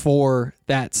for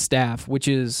that staff, which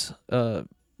is a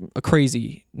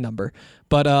crazy number.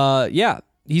 But yeah,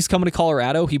 he's coming to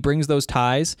Colorado. He brings those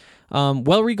ties.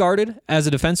 Well regarded as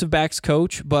a defensive backs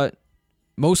coach, but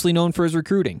mostly known for his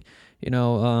recruiting.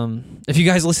 If you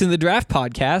guys listen to the Draft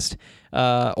podcast,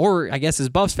 or I guess as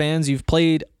Buffs fans, you've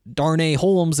played Darnay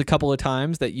Holmes a couple of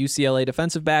times, that UCLA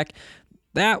defensive back.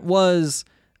 That was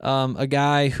a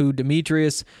guy who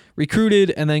Demetrius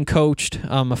recruited and then coached,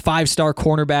 a 5-star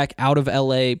cornerback out of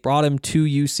LA, brought him to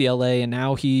UCLA, and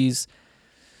now he's...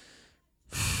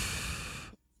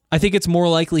 I think it's more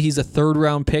likely he's a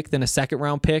 3rd-round pick than a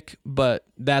 2nd-round pick, but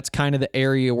that's kind of the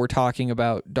area we're talking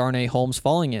about Darnay Holmes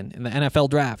falling in the NFL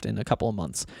draft in a couple of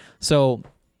months. So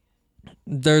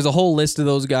there's a whole list of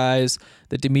those guys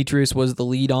that Demetrius was the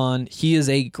lead on. He is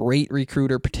a great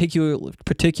recruiter,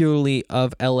 particularly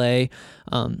of LA.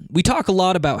 We talk a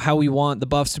lot about how we want the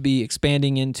Buffs to be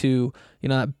expanding into,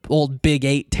 that old Big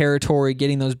 8 territory,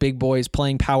 getting those big boys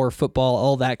playing power football,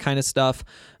 all that kind of stuff.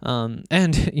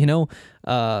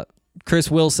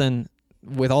 Chris Wilson,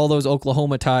 with all those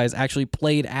Oklahoma ties, actually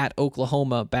played at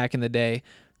Oklahoma back in the day.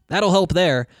 That'll help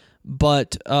there.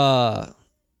 But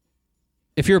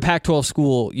if you're a Pac-12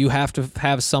 school, you have to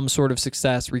have some sort of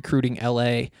success recruiting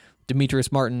LA.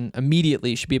 Demetrius Martin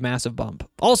immediately should be a massive bump.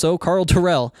 Also, Carl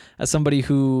Terrell, as somebody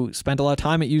who spent a lot of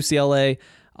time at UCLA,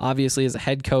 obviously as a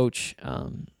head coach.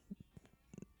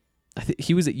 I think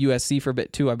he was at USC for a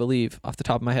bit too, I believe, off the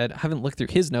top of my head. I haven't looked through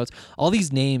his notes. All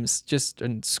these names just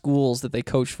in schools that they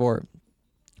coach for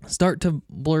start to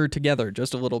blur together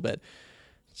just a little bit.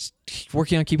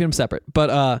 Working on keeping them separate.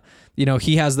 But,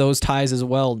 he has those ties as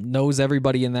well, knows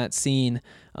everybody in that scene.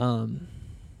 I'm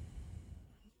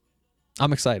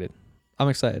excited.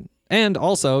 And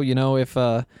also, if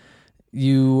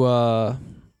you...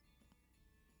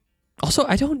 Also,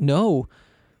 I don't know.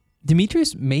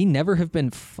 Demetrius may never have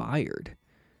been fired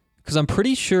because I'm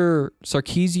pretty sure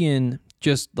Sarkisian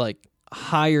just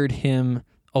hired him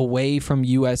away from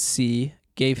USC,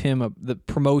 gave him the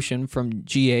promotion from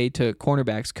GA to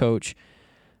cornerbacks coach.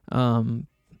 But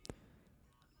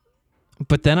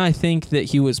then I think that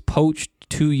he was poached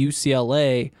to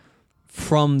UCLA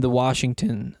from the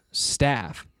Washington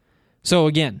staff. So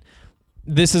again,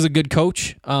 this is a good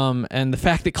coach, and the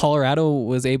fact that Colorado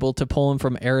was able to pull him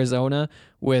from Arizona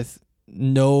with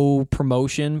no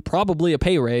promotion, probably a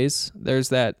pay raise. There's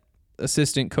that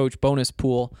assistant coach bonus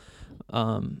pool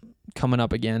coming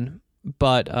up again.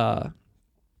 But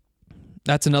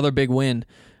that's another big win.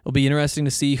 It'll be interesting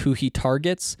to see who he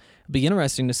targets. It'll be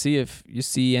interesting to see if you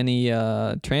see any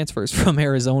transfers from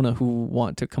Arizona who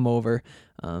want to come over.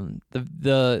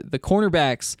 The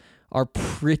cornerbacks are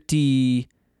pretty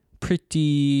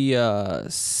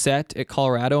set at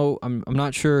Colorado. I'm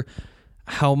not sure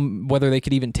whether they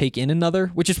could even take in another,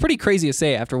 which is pretty crazy to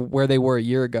say after where they were a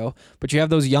year ago. But you have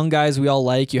those young guys we all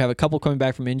like. You have a couple coming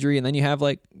back from injury, and then you have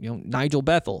Nigel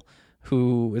Bethel,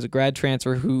 who is a grad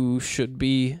transfer who should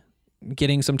be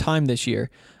getting some time this year.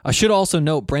 I should also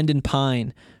note Brendan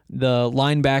Pine, the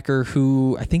linebacker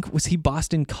who I think was he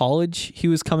Boston College. He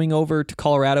was coming over to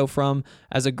Colorado from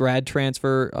as a grad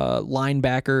transfer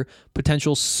linebacker,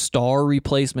 potential star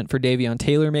replacement for Davion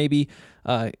Taylor maybe.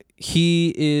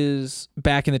 He is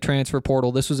back in the transfer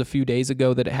portal. This was a few days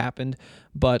ago that it happened,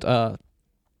 but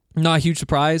not a huge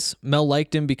surprise. Mel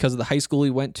liked him because of the high school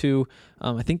he went to.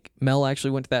 I think Mel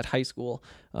actually went to that high school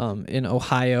in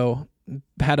Ohio,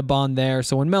 had a bond there.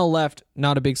 So when Mel left,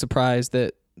 not a big surprise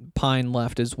that Pine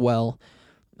left as well.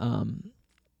 I'm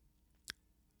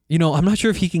not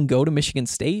sure if he can go to Michigan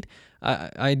State.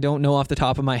 I don't know off the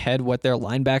top of my head what their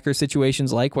linebacker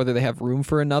situation's like, whether they have room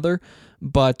for another.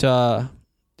 But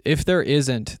if there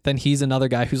isn't, then he's another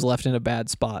guy who's left in a bad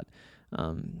spot.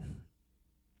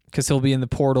 Because he'll be in the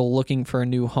portal looking for a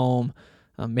new home.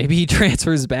 Maybe he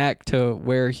transfers back to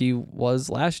where he was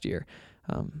last year.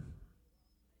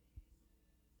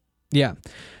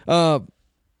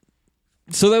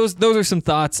 So those are some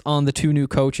thoughts on the two new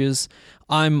coaches.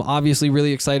 I'm obviously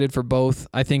really excited for both.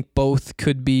 I think both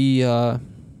could be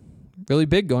really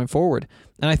big going forward.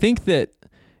 And I think that,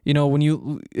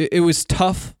 it was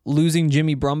tough losing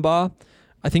Jimmy Brumbaugh.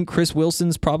 I think Chris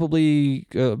Wilson's probably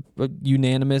a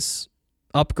unanimous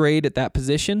upgrade at that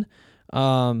position.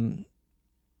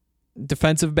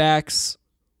 Defensive backs,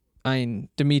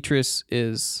 Demetrius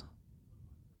is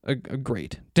a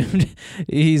great. I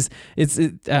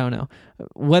don't know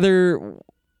whether.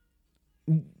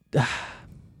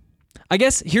 I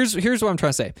guess here's what I'm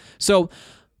trying to say. So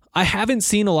I haven't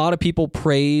seen a lot of people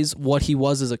praise what he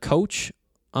was as a coach.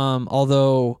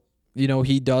 Although,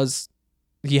 he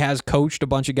has coached a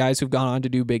bunch of guys who've gone on to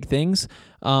do big things.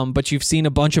 But you've seen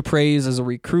a bunch of praise as a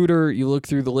recruiter. You look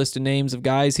through the list of names of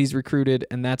guys he's recruited,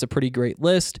 and that's a pretty great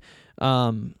list.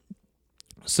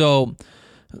 So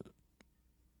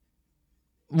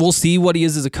we'll see what he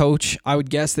is as a coach. I would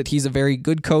guess that he's a very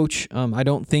good coach. I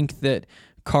don't think that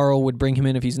Carl would bring him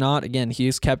in if he's not. Again, he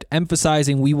has kept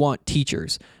emphasizing we want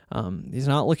teachers. He's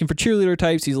not looking for cheerleader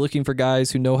types. He's looking for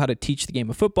guys who know how to teach the game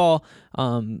of football.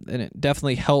 And it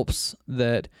definitely helps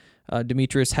that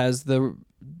Demetrius has the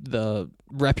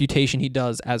reputation he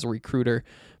does as a recruiter.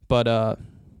 But I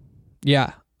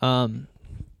don't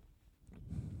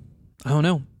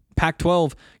know.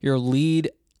 Pac-12, your lead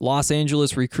Los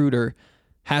Angeles recruiter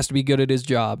has to be good at his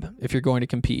job if you're going to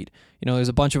compete. There's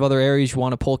a bunch of other areas you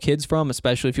want to pull kids from,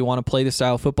 especially if you want to play the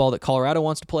style of football that Colorado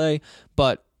wants to play.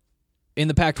 But in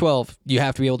the Pac-12, you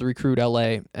have to be able to recruit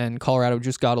LA, and Colorado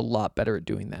just got a lot better at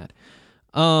doing that.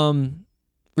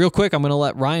 Real quick, I'm going to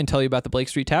let Ryan tell you about the Blake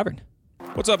Street Tavern.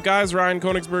 What's up, guys? Ryan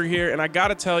Koenigsberg here, and I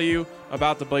gotta tell you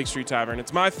about the Blake Street Tavern.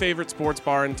 It's my favorite sports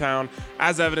bar in town,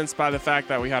 as evidenced by the fact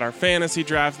that we had our fantasy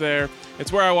draft there.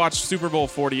 It's where I watched Super Bowl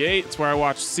 48. It's where I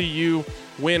watched CU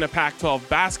win a Pac-12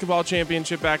 basketball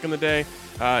championship back in the day.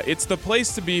 It's the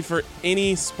place to be for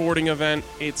any sporting event.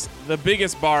 It's the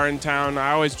biggest bar in town.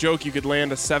 I always joke you could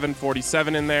land a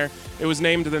 747 in there. It was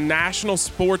named the National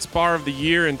Sports Bar of the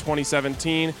Year in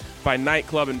 2017 by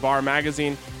Nightclub and Bar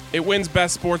Magazine. It wins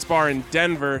Best Sports Bar in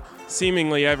Denver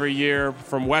seemingly every year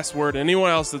from Westward. Anyone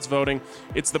else that's voting,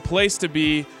 it's the place to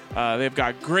be. They've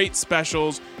got great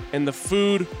specials, and the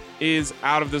food is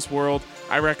out of this world.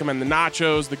 I recommend the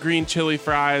nachos, the green chili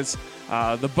fries,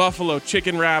 the buffalo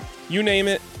chicken wrap, you name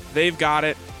it, they've got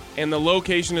it. And the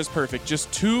location is perfect,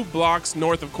 just 2 blocks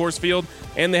north of Coors Field,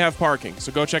 and they have parking.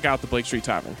 So go check out the Blake Street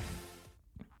Tavern.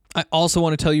 I also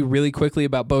want to tell you really quickly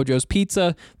about Bojo's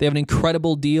Pizza. They have an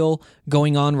incredible deal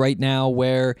going on right now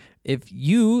where if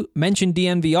you mention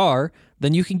DNVR,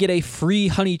 then you can get a free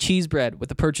honey cheese bread with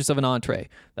the purchase of an entree.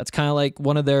 That's kind of like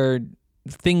one of their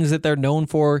things that they're known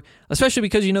for, especially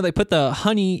because, you know, they put the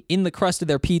honey in the crust of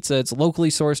their pizza. It's locally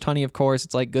sourced honey, of course.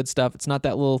 It's like good stuff. It's not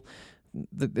that little...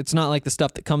 It's not like the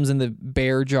stuff that comes in the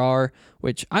bear jar,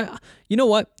 which you know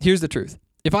what? Here's the truth.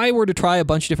 If I were to try a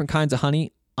bunch of different kinds of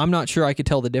honey, I'm not sure I could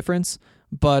tell the difference,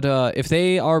 but if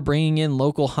they are bringing in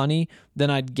local honey, then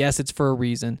I'd guess it's for a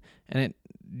reason, and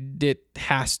it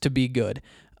has to be good.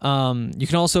 You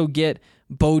can also get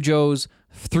Bojo's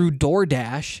through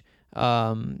DoorDash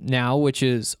now, which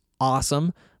is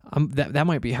awesome. That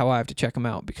might be how I have to check them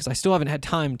out because I still haven't had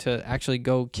time to actually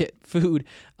go get food.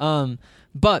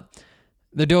 But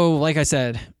the dough, like I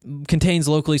said, contains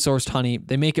locally sourced honey.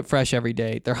 They make it fresh every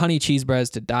day. Their honey cheese breads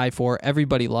to die for.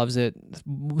 Everybody loves it.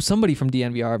 Somebody from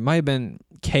DNVR, it might have been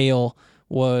Kale,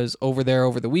 was over there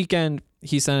over the weekend.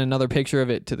 He sent another picture of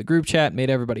it to the group chat, made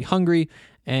everybody hungry,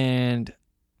 and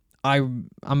I'm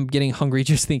getting hungry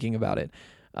just thinking about it.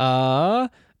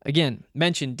 Again,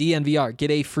 mention DNVR.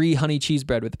 Get a free honey cheese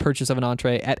bread with the purchase of an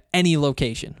entree at any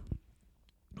location.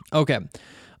 Okay.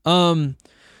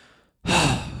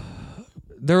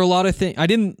 There are a lot of things. I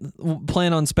didn't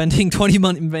plan on spending 20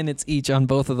 minutes each on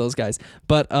both of those guys,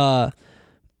 but I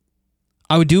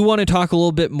do want to talk a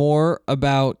little bit more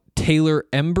about Taylor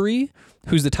Embry,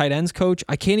 who's the tight ends coach.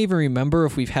 I can't even remember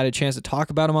if we've had a chance to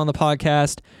talk about him on the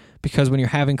podcast because when you're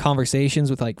having conversations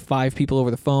with like 5 people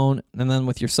over the phone and then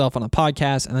with yourself on a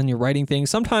podcast and then you're writing things,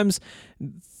 sometimes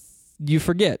you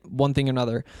forget one thing or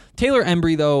another. Taylor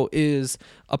Embry, though, is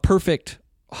a perfect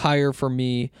hire for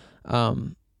me,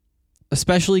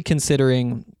 especially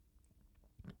considering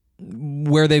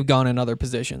where they've gone in other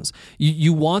positions.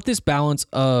 You want this balance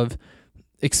of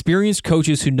experienced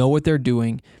coaches who know what they're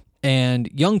doing and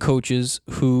young coaches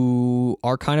who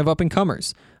are kind of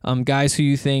up-and-comers, guys who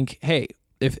you think, hey,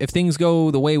 if things go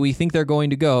the way we think they're going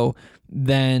to go,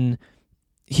 then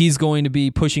he's going to be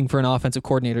pushing for an offensive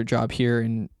coordinator job here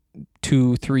in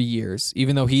 2-3 years,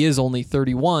 even though he is only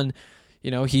 31. You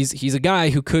know, he's a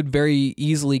guy who could very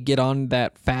easily get on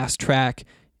that fast track,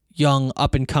 young,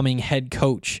 up-and-coming head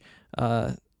coach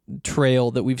trail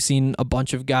that we've seen a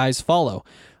bunch of guys follow.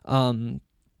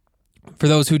 For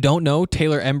those who don't know,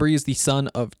 Taylor Embry is the son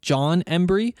of John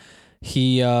Embry.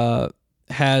 He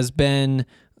has been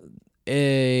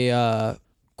a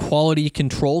quality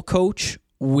control coach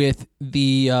with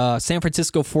the San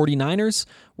Francisco 49ers,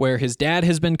 where his dad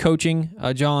has been coaching.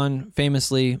 John,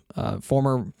 famously,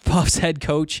 former Buffs head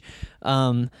coach.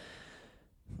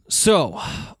 So,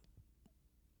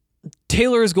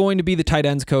 Taylor is going to be the tight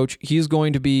ends coach. He's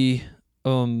going to be...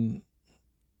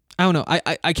 I don't know.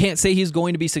 I can't say he's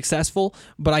going to be successful,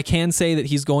 but I can say that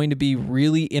he's going to be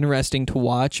really interesting to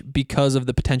watch because of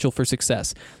the potential for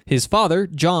success. His father,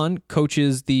 John,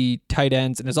 coaches the tight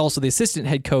ends and is also the assistant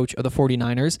head coach of the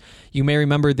 49ers. You may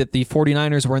remember that the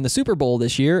 49ers were in the Super Bowl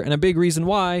this year, and a big reason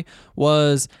why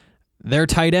was their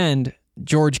tight end,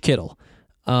 George Kittle.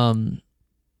 Embry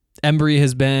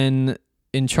has been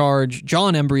in charge.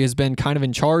 John Embry has been kind of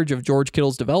in charge of George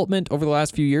Kittle's development over the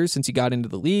last few years since he got into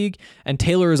the league, and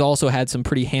Taylor has also had some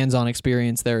pretty hands-on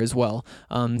experience there as well.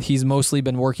 He's mostly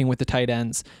been working with the tight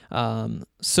ends.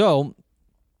 So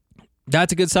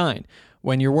that's a good sign.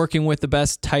 When you're working with the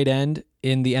best tight end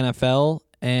in the NFL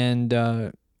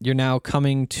and you're now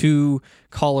coming to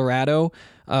Colorado,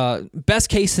 best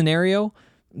case scenario,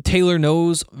 Taylor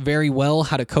knows very well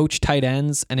how to coach tight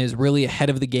ends and is really ahead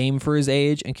of the game for his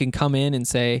age and can come in and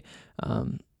say,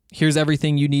 here's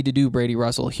everything you need to do, Brady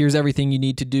Russell. Here's everything you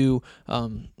need to do,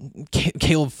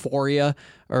 Caleb Foria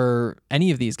or any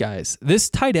of these guys. This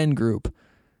tight end group,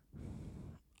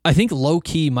 I think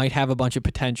low-key might have a bunch of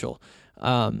potential.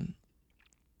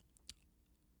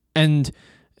 And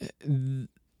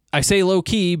I say low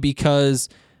key because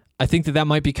I think that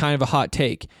might be kind of a hot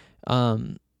take.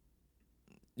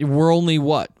 We're only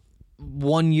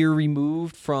 1 year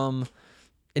removed from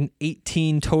an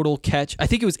 18 total catch. I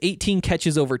think it was 18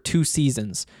 catches over 2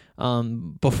 seasons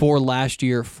before last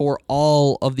year for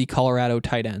all of the Colorado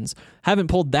tight ends. Haven't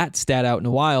pulled that stat out in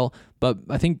a while, but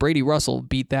I think Brady Russell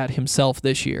beat that himself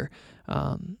this year.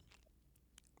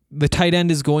 The tight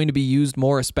end is going to be used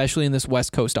more, especially in this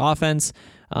West Coast offense.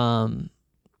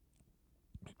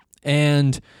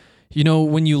 And, you know,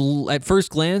 when you, at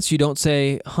first glance, you don't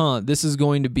say, this is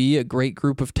going to be a great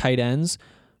group of tight ends.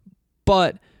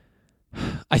 But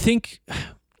I think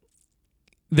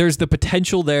there's the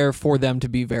potential there for them to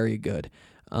be very good.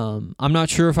 I'm not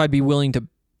sure if I'd be willing to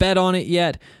bet on it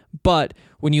yet, but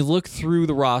when you look through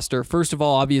the roster, first of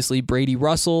all, obviously Brady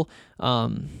Russell,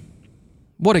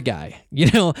 what a guy.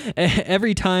 You know,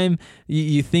 every time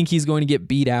you think he's going to get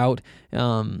beat out,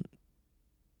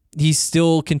 he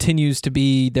still continues to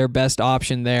be their best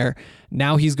option there.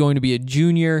 Now he's going to be a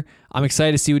junior. I'm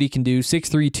excited to see what he can do.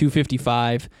 6'3",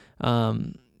 255.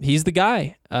 He's the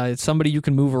guy. It's somebody you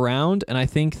can move around, and I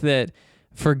think that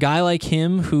for a guy like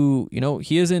him who, you know,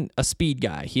 he isn't a speed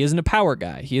guy, he isn't a power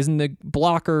guy, he isn't a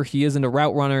blocker, he isn't a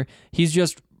route runner, he's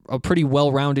just a pretty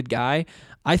well-rounded guy.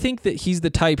 I think that he's the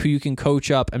type who you can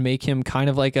coach up and make him kind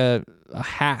of like a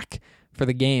hack for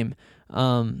the game.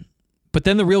 But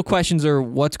then the real questions are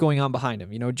what's going on behind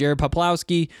him. You know, Jared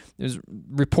Poplowski, it was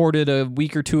reported a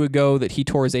week or two ago that he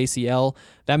tore his ACL.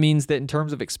 That means that in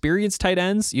terms of experienced tight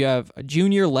ends, you have a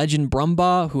junior Legend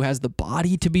Brumbaugh who has the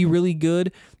body to be really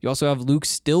good. You also have Luke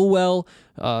Stillwell,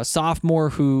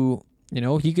 sophomore who, you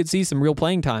know, he could see some real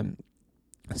playing time.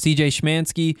 CJ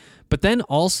Schmansky, but then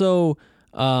also,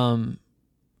 and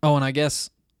I guess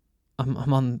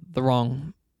I'm on the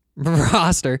wrong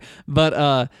roster,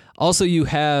 but also you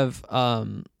have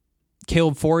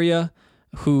Caleb Foria,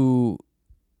 who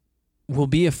will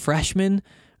be a freshman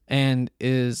and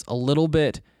is a little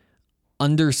bit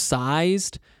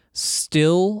undersized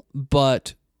still,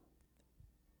 but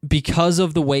because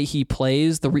of the way he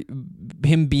plays,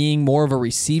 him being more of a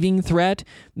receiving threat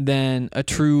than a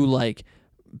true like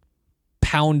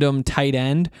pound-em tight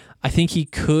end, I think he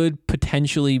could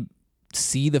potentially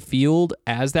see the field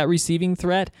as that receiving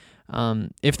threat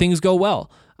if things go well.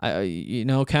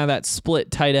 Kind of that split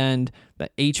tight end,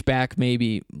 that H-back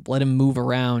maybe, let him move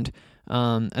around.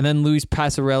 And then Luis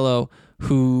Passarello,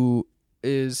 who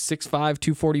is 6'5",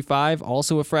 245,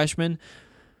 also a freshman.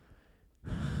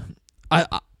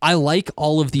 I like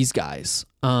all of these guys.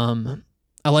 I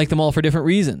like them all for different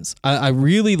reasons. I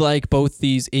really like both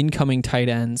these incoming tight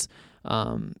ends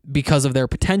because of their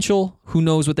potential. Who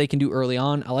knows what they can do early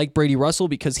on. I like Brady Russell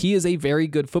because he is a very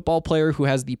good football player who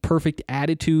has the perfect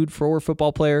attitude for a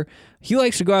football player. He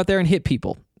likes to go out there and hit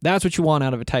people. That's what you want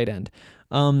out of a tight end.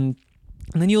 And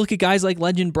then you look at guys like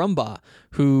Legend Brumbaugh,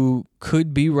 who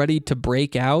could be ready to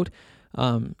break out.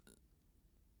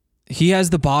 He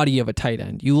has the body of a tight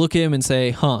end. You look at him and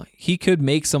say, he could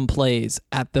make some plays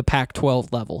at the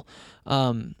Pac-12 level.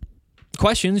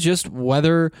 Questions just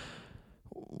whether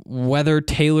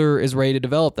Taylor is ready to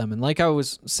develop them. And like I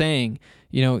was saying,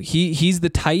 he's the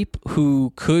type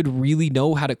who could really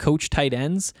know how to coach tight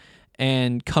ends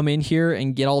and come in here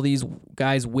and get all these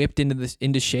guys whipped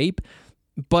into shape.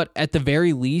 But at the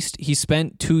very least, he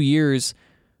spent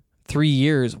 3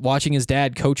 years watching his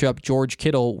dad coach up George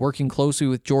Kittle, working closely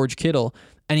with George Kittle,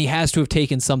 and he has to have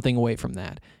taken something away from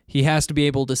that. He has to be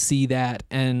able to see that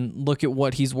and look at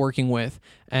what he's working with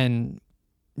and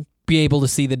be able to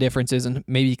see the differences and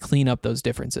maybe clean up those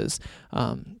differences.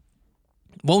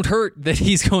 Won't hurt that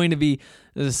he's going to be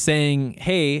saying,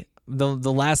 hey,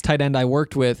 the last tight end I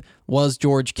worked with was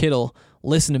George Kittle.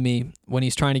 Listen to me, when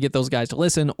he's trying to get those guys to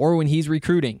listen, or when he's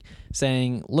recruiting,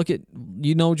 saying, look at,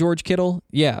 George Kittle?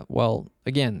 Yeah, well,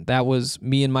 again, that was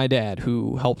me and my dad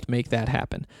who helped make that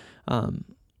happen.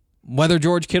 Whether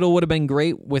George Kittle would have been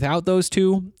great without those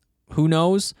two, who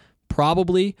knows?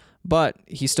 Probably, but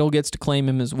he still gets to claim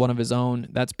him as one of his own.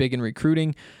 That's big in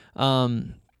recruiting.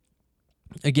 Again,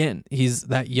 he's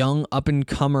that young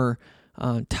up-and-comer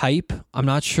type. I'm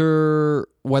not sure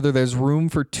whether there's room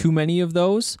for too many of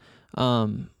those.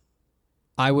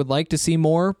 I would like to see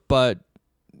more, but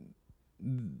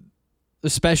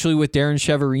especially with Darren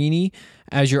Cheverini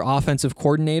as your offensive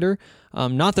coordinator,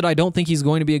 not that I don't think he's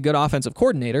going to be a good offensive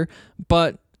coordinator,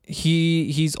 but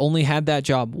he's only had that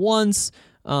job once.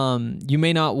 You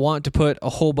may not want to put a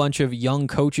whole bunch of young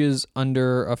coaches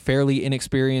under a fairly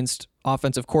inexperienced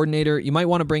offensive coordinator. You might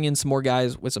want to bring in some more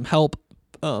guys with some help.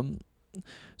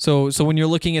 So when you're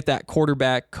looking at that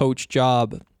quarterback coach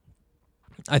job,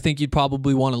 I think you'd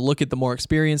probably want to look at the more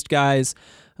experienced guys.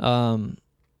 That'd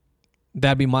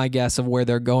be my guess of where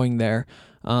they're going there.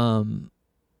 Although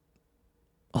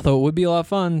it would be a lot of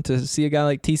fun to see a guy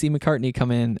like T.C. McCartney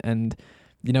come in, and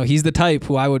he's the type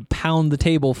who I would pound the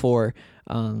table for.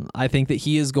 I think that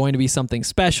he is going to be something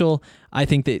special. I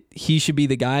think that he should be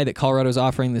the guy that Colorado's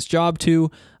offering this job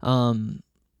to.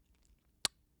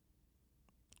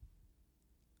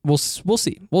 We'll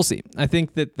see. I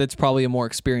think that that's probably a more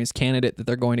experienced candidate that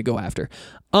they're going to go after.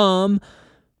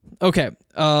 Okay.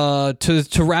 To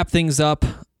wrap things up.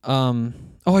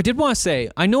 I did want to say,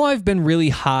 I know I've been really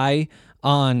high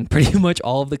on pretty much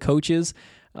all of the coaches,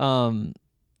 going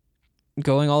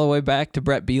all the way back to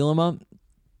Brett Bielema.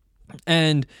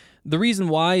 And the reason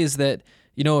why is that,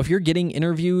 if you're getting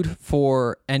interviewed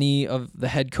for any of the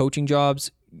head coaching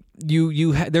jobs,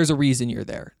 there's a reason you're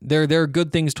there. There are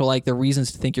good things to like. There are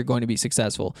reasons to think you're going to be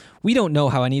successful. We don't know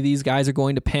how any of these guys are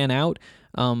going to pan out,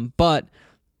 but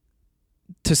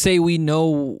to say we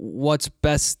know what's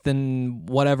best than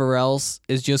whatever else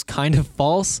is just kind of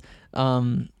false,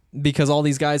 because all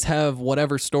these guys have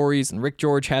whatever stories, and Rick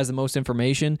George has the most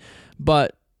information,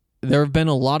 but there have been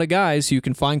a lot of guys who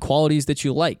can find qualities that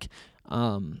you like.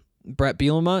 Brett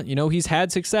Bielema, he's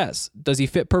had success. Does he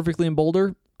fit perfectly in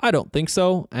Boulder? I don't think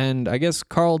so. And I guess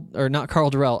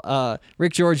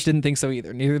Rick George didn't think so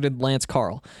either. Neither did Lance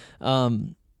Carl.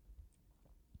 And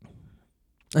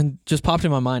just popped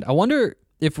in my mind, I wonder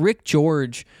if Rick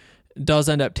George does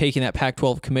end up taking that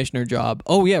Pac-12 commissioner job.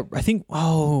 Oh, yeah,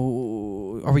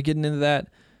 are we getting into that?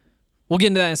 We'll get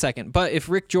into that in a second. But if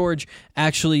Rick George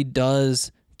actually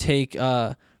does take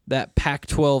that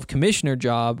Pac-12 commissioner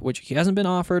job, which he hasn't been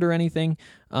offered or anything,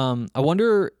 I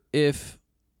wonder if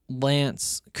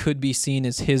Lance could be seen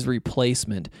as his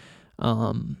replacement.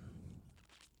 I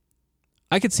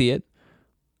could see it.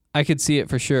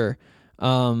 For sure.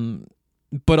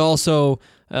 But also,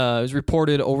 it was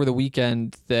reported over the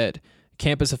weekend that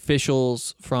campus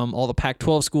officials from all the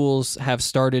Pac-12 schools have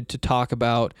started to talk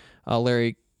about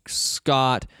Larry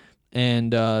Scott,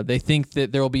 and they think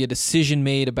that there will be a decision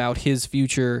made about his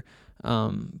future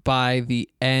by the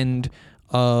end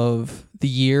of the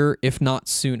year, if not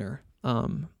sooner,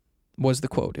 was the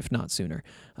quote, if not sooner.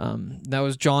 That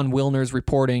was John Wilner's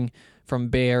reporting from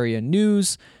Bay Area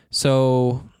News.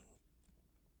 So,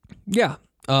 yeah,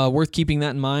 worth keeping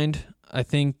that in mind. I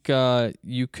think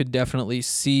you could definitely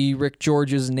see Rick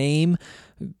George's name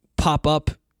pop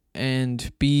up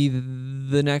and be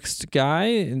the next guy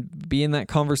and be in that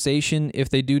conversation if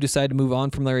they do decide to move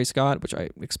on from Larry Scott, which I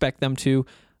expect them to.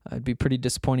 It'd be pretty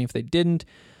disappointing if they didn't.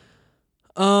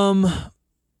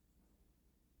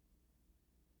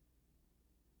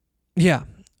 Yeah.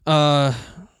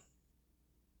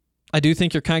 I do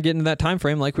think you're kind of getting to that time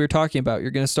frame like we were talking about.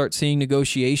 You're going to start seeing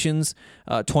negotiations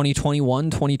 2021,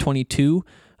 2022,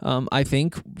 I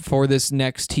think, for this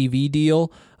next TV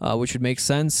deal, which would make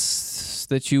sense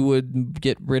that you would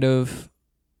get rid of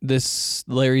this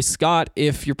Larry Scott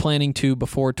if you're planning to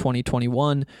before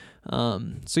 2021.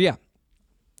 So, yeah,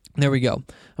 there we go.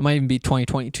 It might even be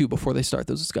 2022 before they start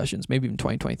those discussions, maybe even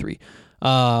 2023.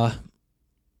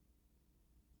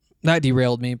 That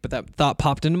derailed me, but that thought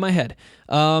popped into my head.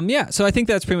 So I think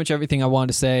that's pretty much everything I wanted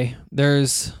to say.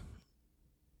 There's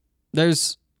a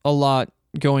lot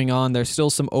going on. There's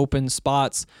still some open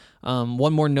spots.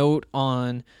 One more note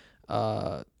on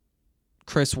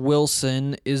Chris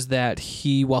Wilson is that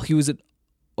while he was at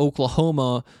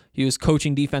Oklahoma, he was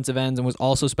coaching defensive ends and was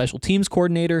also special teams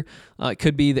coordinator. It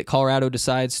could be that Colorado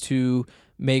decides to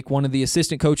make one of the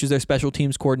assistant coaches their special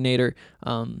teams coordinator.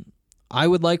 I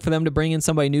would like for them to bring in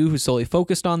somebody new who's solely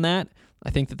focused on that. I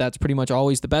think that that's pretty much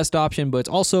always the best option, but it's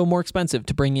also more expensive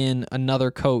to bring in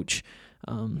another coach.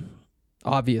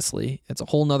 Obviously, it's a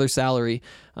whole nother salary.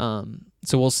 So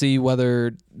we'll see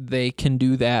whether they can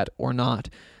do that or not.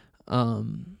 So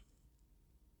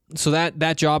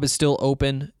that job is still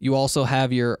open. You also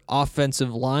have your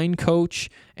offensive line coach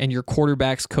and your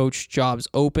quarterbacks coach jobs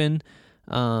open.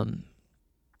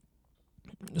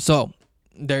 So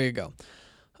there you go.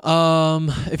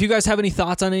 If you guys have any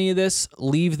thoughts on any of this,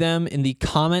 leave them in the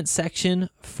comment section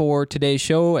for today's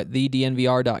show at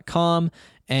thednvr.com,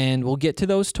 and we'll get to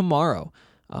those tomorrow.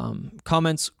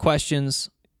 Comments, questions,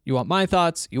 you want my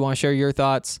thoughts, you want to share your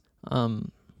thoughts,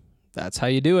 that's how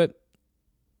you do it.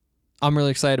 I'm really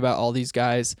excited about all these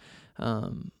guys.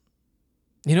 The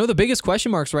biggest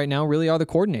question marks right now really are the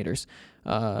coordinators.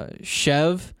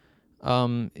 Chev,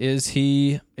 is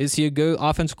he a good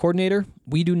offensive coordinator?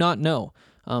 We do not know.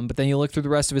 But then you look through the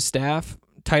rest of his staff.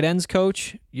 Tight ends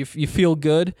coach, you feel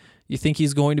good. You think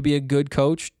he's going to be a good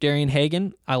coach. Darian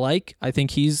Hagan, I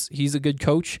think he's a good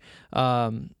coach.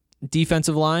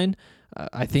 Defensive line,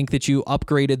 I think that you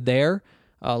upgraded there.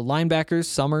 Linebackers,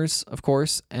 Summers, of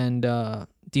course, and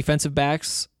defensive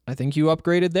backs, I think you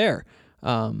upgraded there.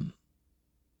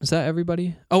 Is that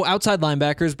everybody? Oh, outside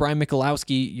linebackers, Brian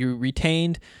Michalowski, you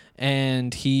retained,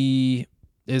 and he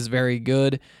is very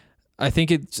good. I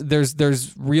think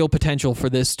there's real potential for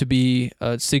this to be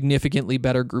a significantly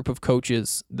better group of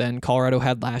coaches than Colorado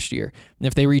had last year. And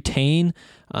if they retain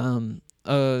all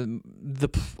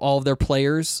of their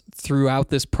players throughout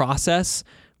this process,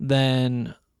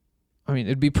 then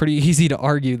it'd be pretty easy to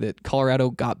argue that Colorado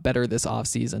got better this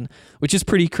offseason, which is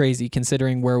pretty crazy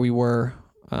considering where we were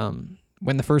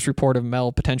when the first report of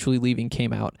Mel potentially leaving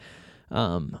came out.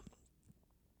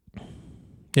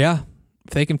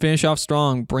 If they can finish off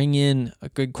strong, bring in a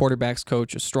good quarterbacks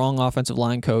coach, a strong offensive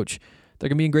line coach, they're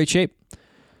going to be in great shape.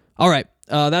 All right,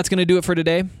 that's going to do it for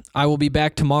today. I will be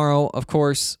back tomorrow, of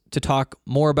course, to talk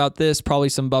more about this, probably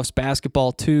some Buffs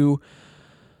basketball too.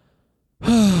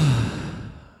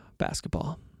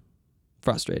 Basketball.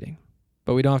 Frustrating.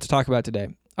 But we don't have to talk about it today.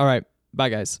 All right, bye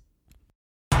guys.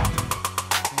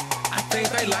 I think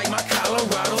they like my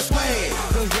Colorado swag,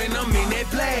 'cause when I'm in that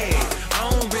play, I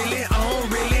don't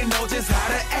really know just how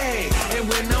to act. And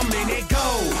when I'm in that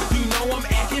goal, you know I'm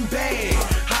acting bad.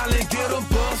 Holly get a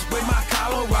bus with my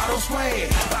Colorado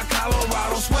swag. My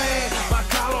Colorado swag, my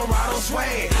Colorado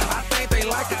swag. I think they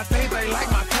like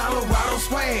my Colorado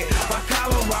swag. My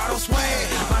Colorado swag,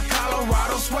 my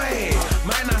Colorado swag.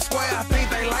 Man, I swear I think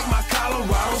they like my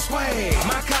Colorado swag.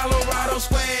 My Colorado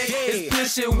swag is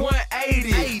pushing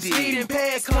 180. Speeding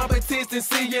past competition,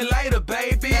 see you later,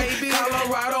 baby.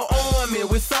 Colorado Army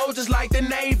with soldiers like the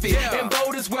Navy. And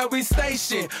boat is where we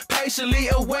station, patiently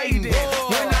awaiting.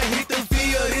 When I hit the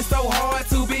field, it's so hard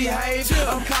to behave.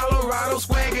 I'm Colorado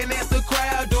swagging as the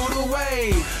crowd do the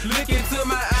wave. Look into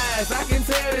my eyes, I can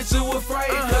tell that you afraid.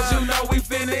 'Cause you know we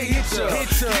finna hit ya.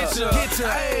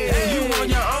 Hey, you on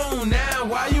your own now,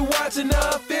 why you watching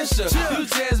the official? You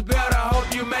just better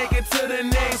hope you make it to the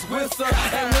next whistle.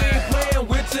 And we ain't playing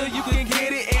with you, you can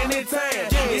get it anytime.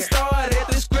 It started at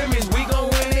the scrimmage, we gon'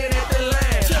 win it at the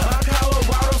line. My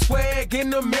Colorado swag in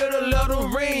the middle of the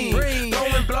ring.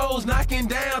 Throwing blows, knocking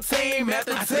down team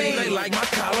after team. I think they like my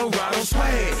Colorado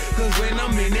swag, 'cause when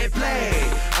I'm in that play,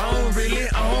 I don't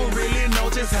really know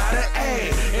just how to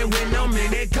act. And when I'm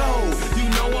in that goal, you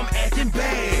know I'm acting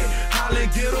bad. Holly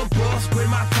get a bus with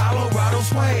my Colorado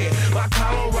swag. My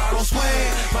Colorado swag,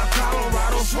 my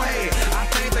Colorado swag. I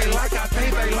think they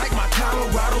like my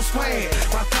Colorado swag.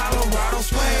 My Colorado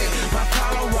swag, my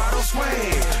Colorado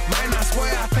swag. Man, I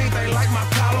swear I think they like my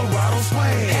Colorado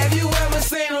swag. Have you ever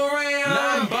seen around?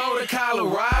 Nothing but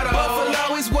Colorado.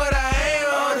 Buffalo is what I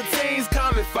am. All the teams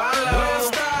come and follow. When I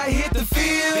start hit the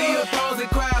field, the opposing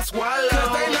crowd swallow.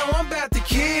 'Cause they know I'm about to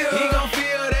kill. He gon'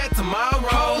 feel that tomorrow.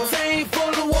 Whole team full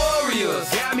of warriors.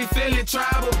 Got me feeling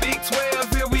tribal. Big 12,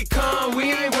 here we come.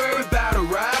 We ain't worried about a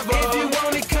rival. If you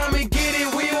want it, come and get it.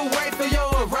 We'll wait for your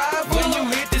arrival. When you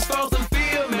hit this frozen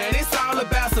field, man, it's all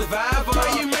about survival.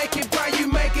 Pray you make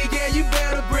it, yeah, you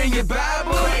better bring your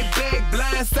Bible. Crack back,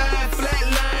 blind side, flat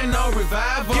line, no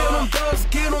revival.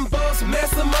 Get them bucks, mess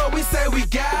them up, we say we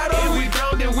got them. If we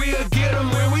don't, then we'll get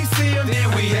them. When we see them, then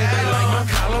we have them. Like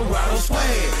my Colorado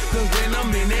swag, 'cause when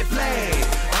I'm in that play,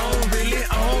 I don't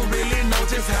really know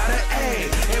just how to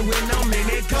act. And when I'm in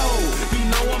that goal, you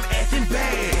know I'm acting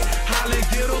bad. Holly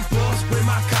get a bus with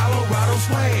my Colorado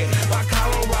swag. My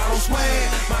Colorado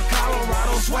swag, my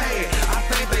Colorado swag. I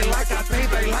think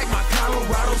they like my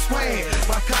Colorado swag.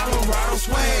 My Colorado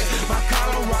swag, my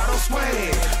Colorado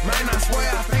swag. Man, I swear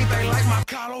I think they like my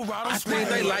Colorado swag. I think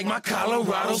they like my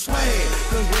Colorado swag.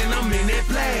 'Cause when I'm in that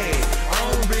play, I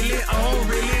don't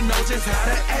really know just how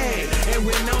to act. And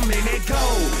when I'm in that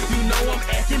goal, you know I'm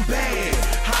acting bad.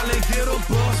 Holly get a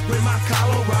bus with my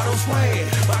Colorado swag.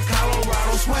 My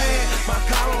Colorado swag, my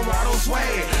Colorado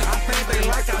swag. I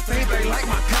think they like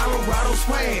my Colorado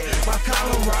swag. My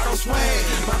Colorado swag,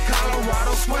 my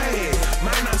Colorado swag.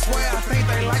 Man, I swear I think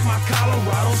they like my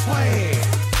Colorado swag.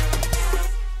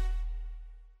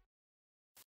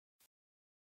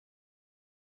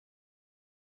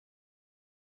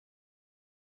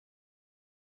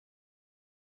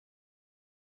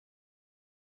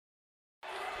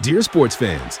 Dear sports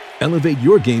fans, elevate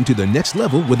your game to the next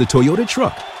level with the Toyota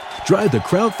truck. Drive the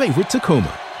crowd favorite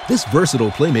Tacoma. This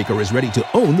versatile playmaker is ready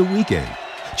to own the weekend.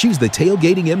 Choose the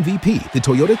tailgating MVP, the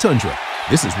Toyota Tundra.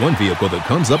 This is one vehicle that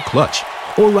comes up clutch.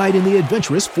 Or ride in the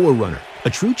adventurous 4Runner, a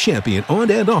true champion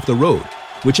on and off the road.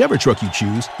 Whichever truck you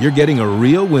choose, you're getting a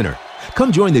real winner.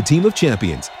 Come join the team of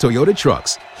champions, Toyota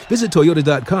Trucks. Visit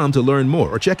Toyota.com to learn more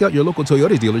or check out your local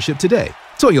Toyota dealership today.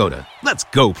 Toyota, let's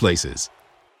go places.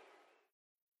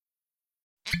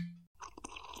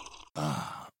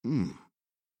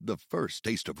 The first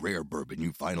taste of rare bourbon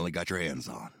you finally got your hands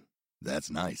on. That's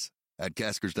nice. At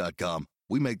Caskers.com,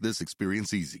 we make this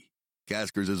experience easy.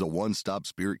 Caskers is a one-stop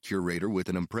spirit curator with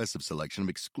an impressive selection of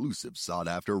exclusive,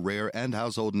 sought-after, rare, and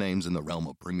household names in the realm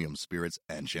of premium spirits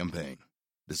and champagne.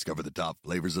 Discover the top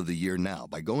flavors of the year now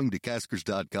by going to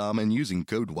Caskers.com and using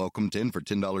code WELCOME10 for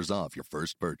 $10 off your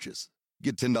first purchase.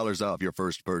 Get $10 off your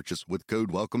first purchase with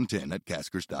code WELCOME10 at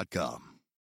Caskers.com.